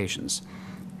complications.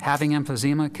 Having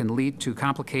emphysema can lead to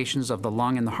complications of the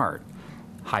lung and the heart.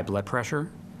 High blood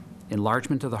pressure,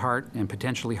 enlargement of the heart, and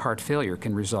potentially heart failure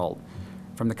can result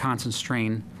from the constant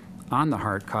strain on the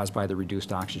heart caused by the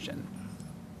reduced oxygen.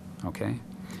 Okay?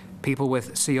 People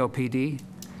with COPD,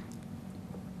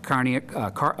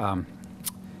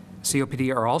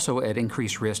 COPD are also at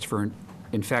increased risk for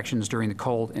infections during the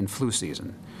cold and flu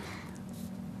season.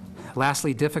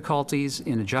 Lastly, difficulties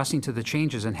in adjusting to the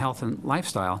changes in health and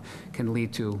lifestyle can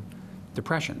lead to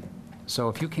depression. So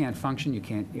if you can't function, you're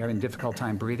having a difficult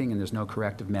time breathing and there's no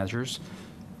corrective measures,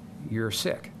 you're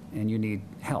sick and you need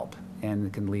help, and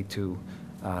it can lead to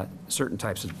certain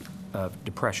types of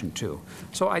depression too.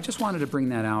 So I just wanted to bring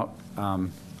that out,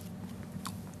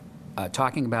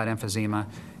 talking about emphysema.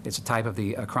 It's a type of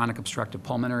the chronic obstructive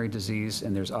pulmonary disease,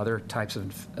 and there's other types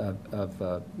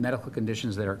of medical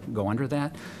conditions that go under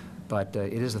that. But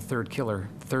it is the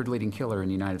third leading killer in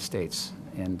the United States,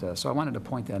 And so I wanted to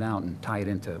point that out and tie it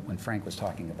into when Frank was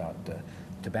talking about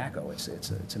tobacco. It's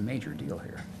a major deal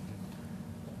here.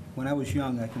 When I was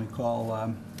young, I can recall,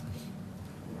 I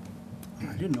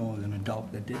didn't know an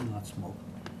adult that did not smoke.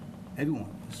 Everyone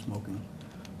was smoking,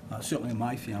 certainly in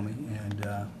my family. And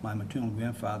my maternal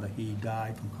grandfather, he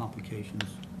died from complications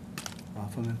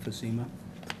from emphysema.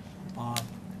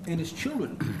 And his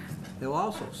children, they were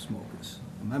also smokers.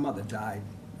 My mother died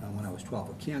when I was 12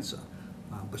 of cancer,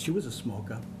 but she was a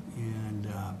smoker. And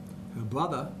her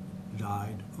brother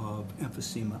died of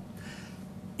emphysema.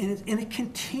 And it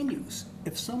continues.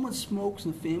 If someone smokes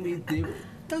in the family, there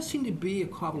does seem to be a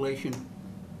correlation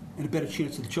and a better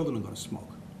chance that the children are going to smoke.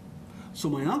 So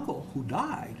my uncle, who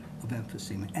died of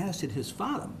emphysema, as did his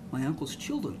father, my uncle's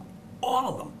children, all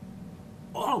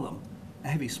of them are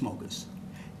heavy smokers.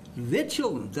 Their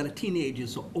children that are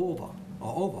teenagers or over,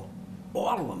 all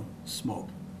of them smoke.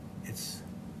 It's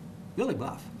really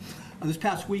rough. This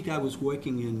past week I was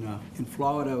working in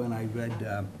Florida, and I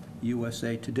read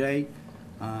USA Today,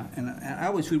 and I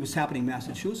always read what's happening in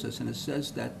Massachusetts, and it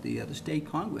says that the state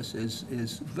Congress is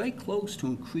very close to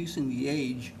increasing the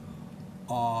age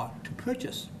to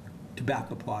purchase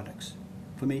tobacco products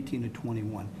from 18 to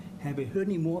 21. Have you heard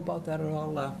any more about that at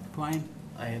all, Brian?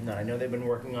 I have not. I know they've been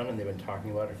working on it, and they've been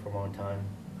talking about it for a long time.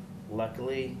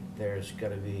 Luckily, there's got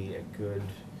to be a good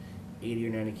 80 or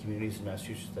 90 communities in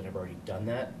Massachusetts that have already done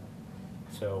that.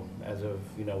 So as of,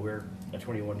 we're a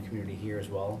 21 community here as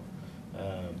well.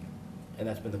 And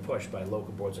that's been the push by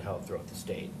local boards of health throughout the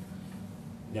state.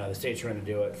 Now, the state's trying to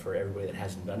do it for everybody that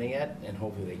hasn't done it yet, and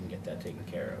hopefully they can get that taken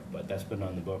care of. But that's been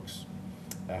on the books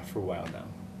for a while now.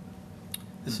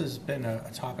 This has been a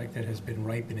topic that has been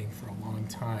ripening for a long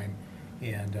time.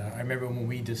 And I remember when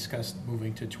we discussed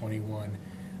moving to 21,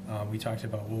 we talked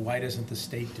about, well, why doesn't the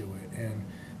state do it? And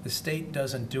the state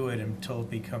doesn't do it until it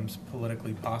becomes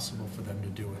politically possible for them to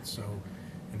do it. So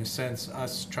in a sense,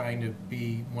 us trying to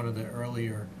be one of the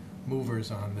earlier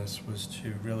movers on this was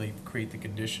to really create the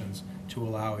conditions to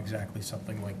allow exactly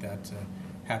something like that to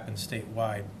happen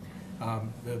statewide.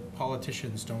 The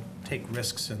politicians don't take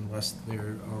risks unless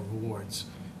there are rewards,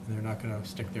 and they're not going to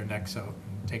stick their necks out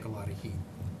and take a lot of heat.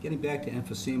 Getting back to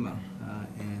emphysema,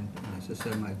 and as I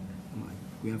said, my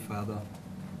grandfather,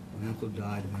 my uncle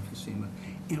died of emphysema,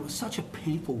 and it was such a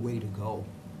painful way to go.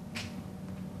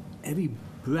 Every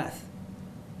breath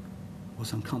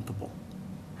was uncomfortable,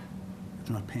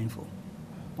 if not painful.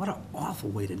 What an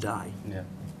awful way to die. Yeah.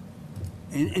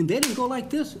 And they didn't go like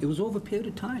this. It was over a period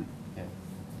of time. Yeah.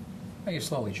 Are you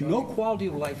slowly choking? No quality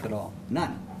of life at all.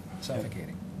 None.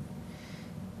 Suffocating.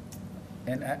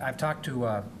 And I've talked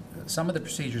to some of the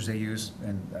procedures they use,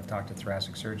 and I've talked to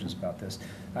thoracic surgeons about this.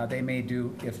 They may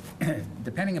do, if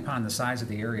depending upon the size of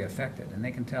the area affected, and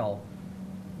they can tell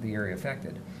the area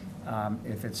affected,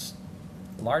 if it's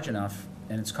large enough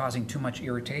and it's causing too much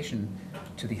irritation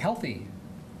to the healthy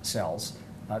cells,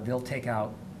 they'll take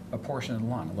out a portion of the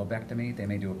lung, a lobectomy. They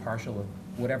may do a partial of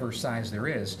whatever size there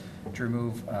is to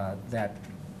remove that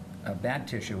bad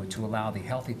tissue to allow the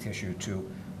healthy tissue to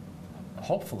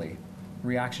hopefully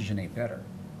reoxygenate better.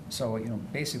 So,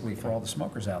 basically for all the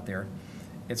smokers out there,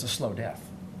 it's a slow death.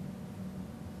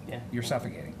 Yeah. You're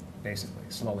suffocating, basically,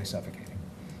 slowly suffocating.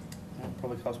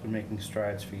 Public health's been making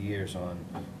strides for years on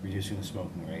reducing the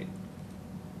smoking rate.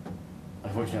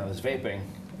 Unfortunately, there's vaping,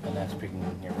 and that's picking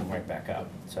everything right back up.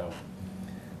 So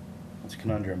it's a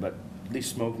conundrum, but at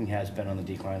least smoking has been on the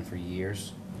decline for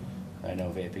years. I know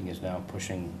vaping is now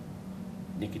pushing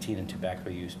nicotine and tobacco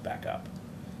use back up.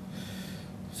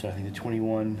 So I think the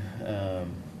 21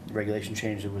 regulation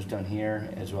change that was done here,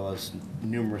 as well as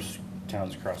numerous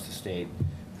towns across the state,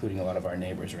 including a lot of our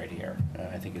neighbors right here,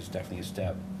 I think it's definitely a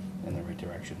step in the right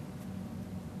direction.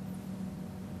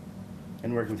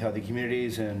 And working with healthy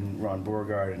communities and Ron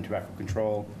Beauregard and tobacco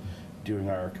control, doing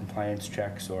our compliance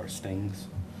checks or stings,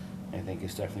 I think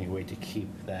it's definitely a way to keep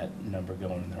that number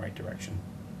going in the right direction.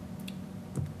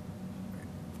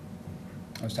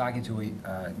 I was talking to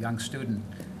a young student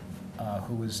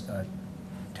who was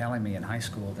telling me in high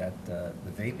school that the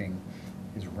vaping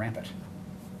is rampant,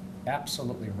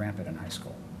 absolutely rampant in high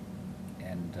school.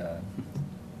 And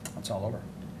it's all over.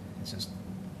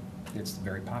 It's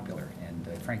very popular. And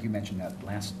Frank, you mentioned that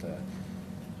last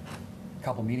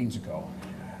couple meetings ago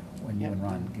when you and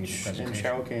Ron gave the presentation. And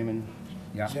Cheryl came and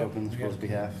spoke on the school's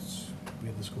behalf. We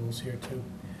have the schools here too.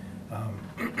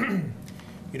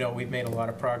 We've made a lot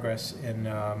of progress in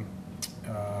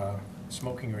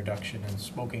smoking reduction, and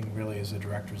smoking really is a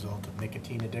direct result of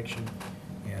nicotine addiction.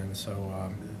 And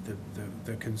so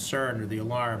the concern or the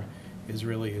alarm is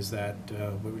that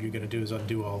what you're going to do is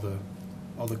undo all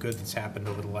the good that's happened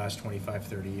over the last 25,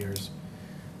 30 years.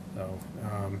 So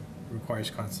requires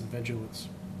constant vigilance.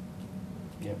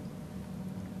 Yep.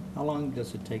 How long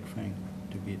does it take Frank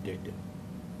to be addicted?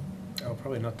 Oh,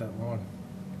 probably not that long.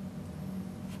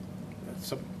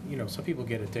 Some people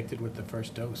get addicted with the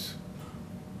first dose.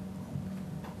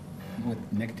 With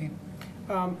nicotine?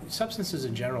 Substances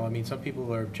in general, I mean, some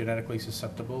people are genetically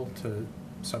susceptible to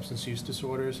substance use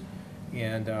disorders,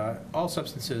 and all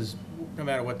substances, no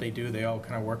matter what they do, they all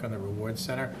kind of work on the reward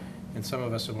center, and some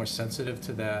of us are more sensitive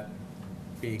to that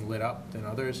being lit up than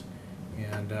others,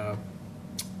 and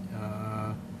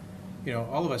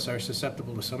all of us are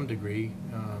susceptible to some degree,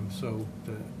 so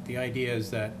the idea is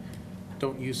that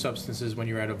don't use substances when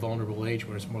you're at a vulnerable age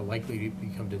when it's more likely to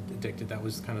become addicted. That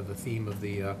was kind of the theme of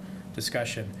the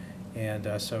discussion.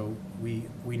 And so we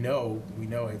know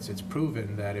it's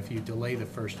proven that if you delay the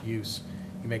first use,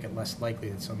 you make it less likely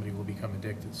that somebody will become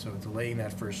addicted. So delaying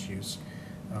that first use,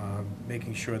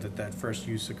 making sure that that first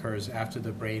use occurs after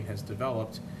the brain has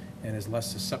developed and is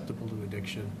less susceptible to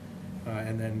addiction,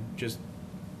 and then just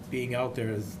being out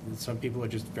there, some people are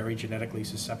just very genetically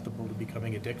susceptible to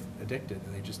becoming addicted,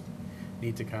 and they just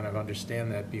need to kind of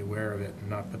understand that, be aware of it, and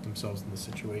not put themselves in the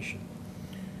situation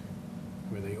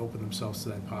where they open themselves to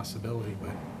that possibility.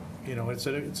 But, it's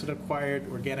an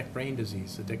acquired organic brain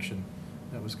disease, addiction.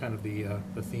 That was kind of the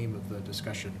theme of the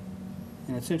discussion.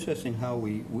 And it's interesting how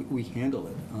we handle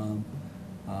it.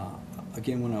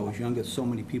 Again, when I was younger, so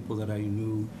many people that I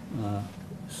knew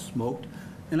smoked,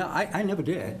 and I never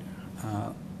did,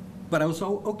 but I was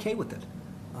okay with it.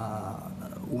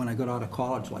 When I got out of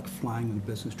college, like flying on a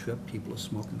business trip, people are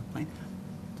smoking the plane.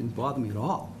 It didn't bother me at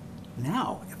all.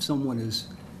 Now, if someone is,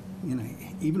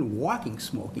 even walking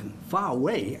smoking far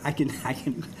away,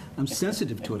 I'm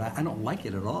sensitive to it. I don't like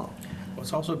it at all. Well,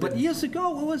 it's also But years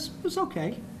ago, it was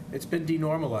okay. It's been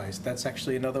denormalized. That's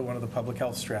actually another one of the public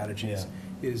health strategies,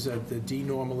 is the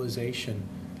denormalization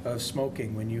of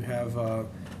smoking. When you have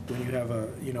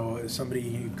somebody,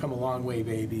 you come a long way,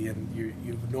 baby, and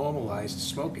you've normalized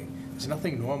smoking. There's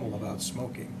nothing normal about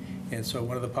smoking. And so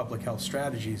one of the public health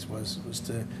strategies was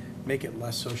to make it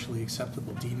less socially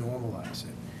acceptable, denormalize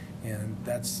it. And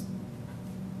that's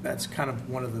kind of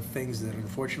one of the things that,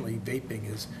 unfortunately, vaping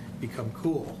has become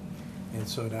cool. And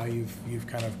so now you've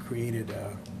kind of created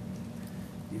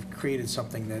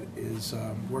something that is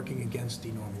working against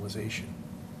denormalization.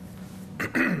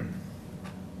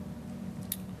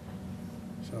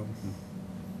 So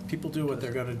people do what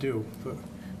they're going to do, but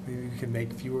maybe we can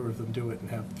make fewer of them do it and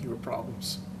have fewer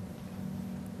problems.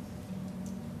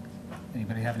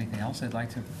 Anybody have anything else they'd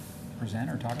like to present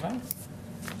or talk about?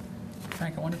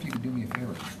 Frank, I wonder if you could do me a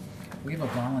favor. We have a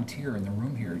volunteer in the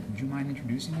room here. Would you mind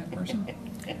introducing that person?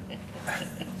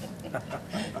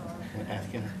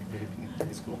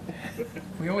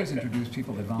 We always introduce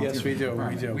people that volunteer. Yes, we do.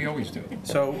 We do. We always do.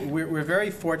 So we're very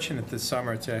fortunate this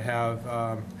summer to have,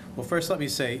 well, first let me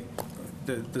say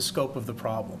the scope of the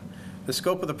problem. The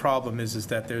scope of the problem is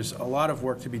that there's a lot of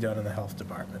work to be done in the health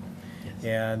department.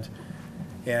 Yes.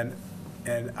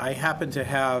 And I happen to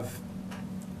have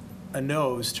a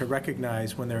nose to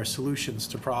recognize when there are solutions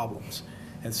to problems.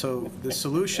 And so the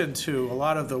solution to a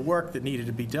lot of the work that needed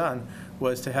to be done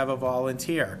was to have a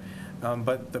volunteer.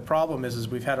 But the problem is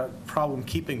we've had a problem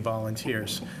keeping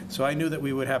volunteers. So I knew that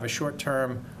we would have a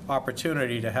short-term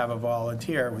opportunity to have a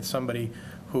volunteer with somebody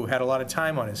who had a lot of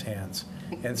time on his hands.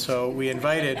 And so we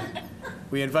invited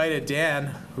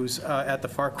Dan, who's at the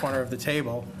far corner of the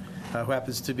table, who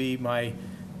happens to be my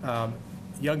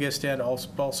youngest and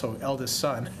also eldest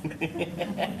son,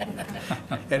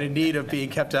 and in need of being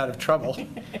kept out of trouble.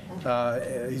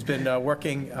 He's been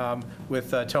working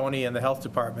with Tony and the health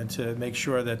department to make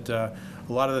sure that a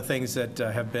lot of the things that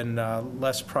have been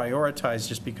less prioritized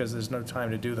just because there's no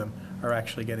time to do them are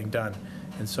actually getting done.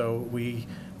 And so we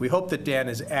hope that Dan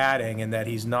is adding and that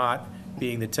he's not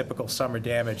being the typical summer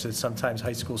damage that sometimes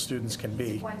high school students can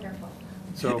be. Wonderful.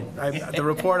 So the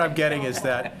report I'm getting is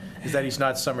that he's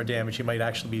not summer damage. He might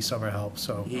actually be summer help.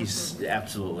 So He's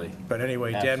absolutely. But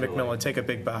anyway, Absolutely. Dan McMillan, take a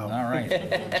big bow. All right.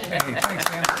 Hey, thanks,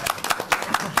 Dan.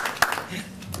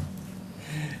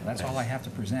 That's all I have to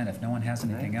present. If no one has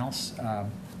anything else, do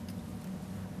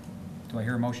I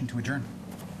hear a motion to adjourn?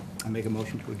 I make a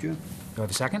motion to adjourn. Do I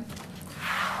have a second?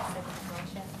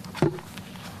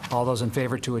 All those in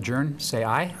favor to adjourn, say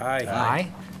aye. Aye.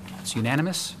 Aye. It's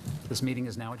unanimous. This meeting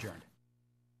is now adjourned.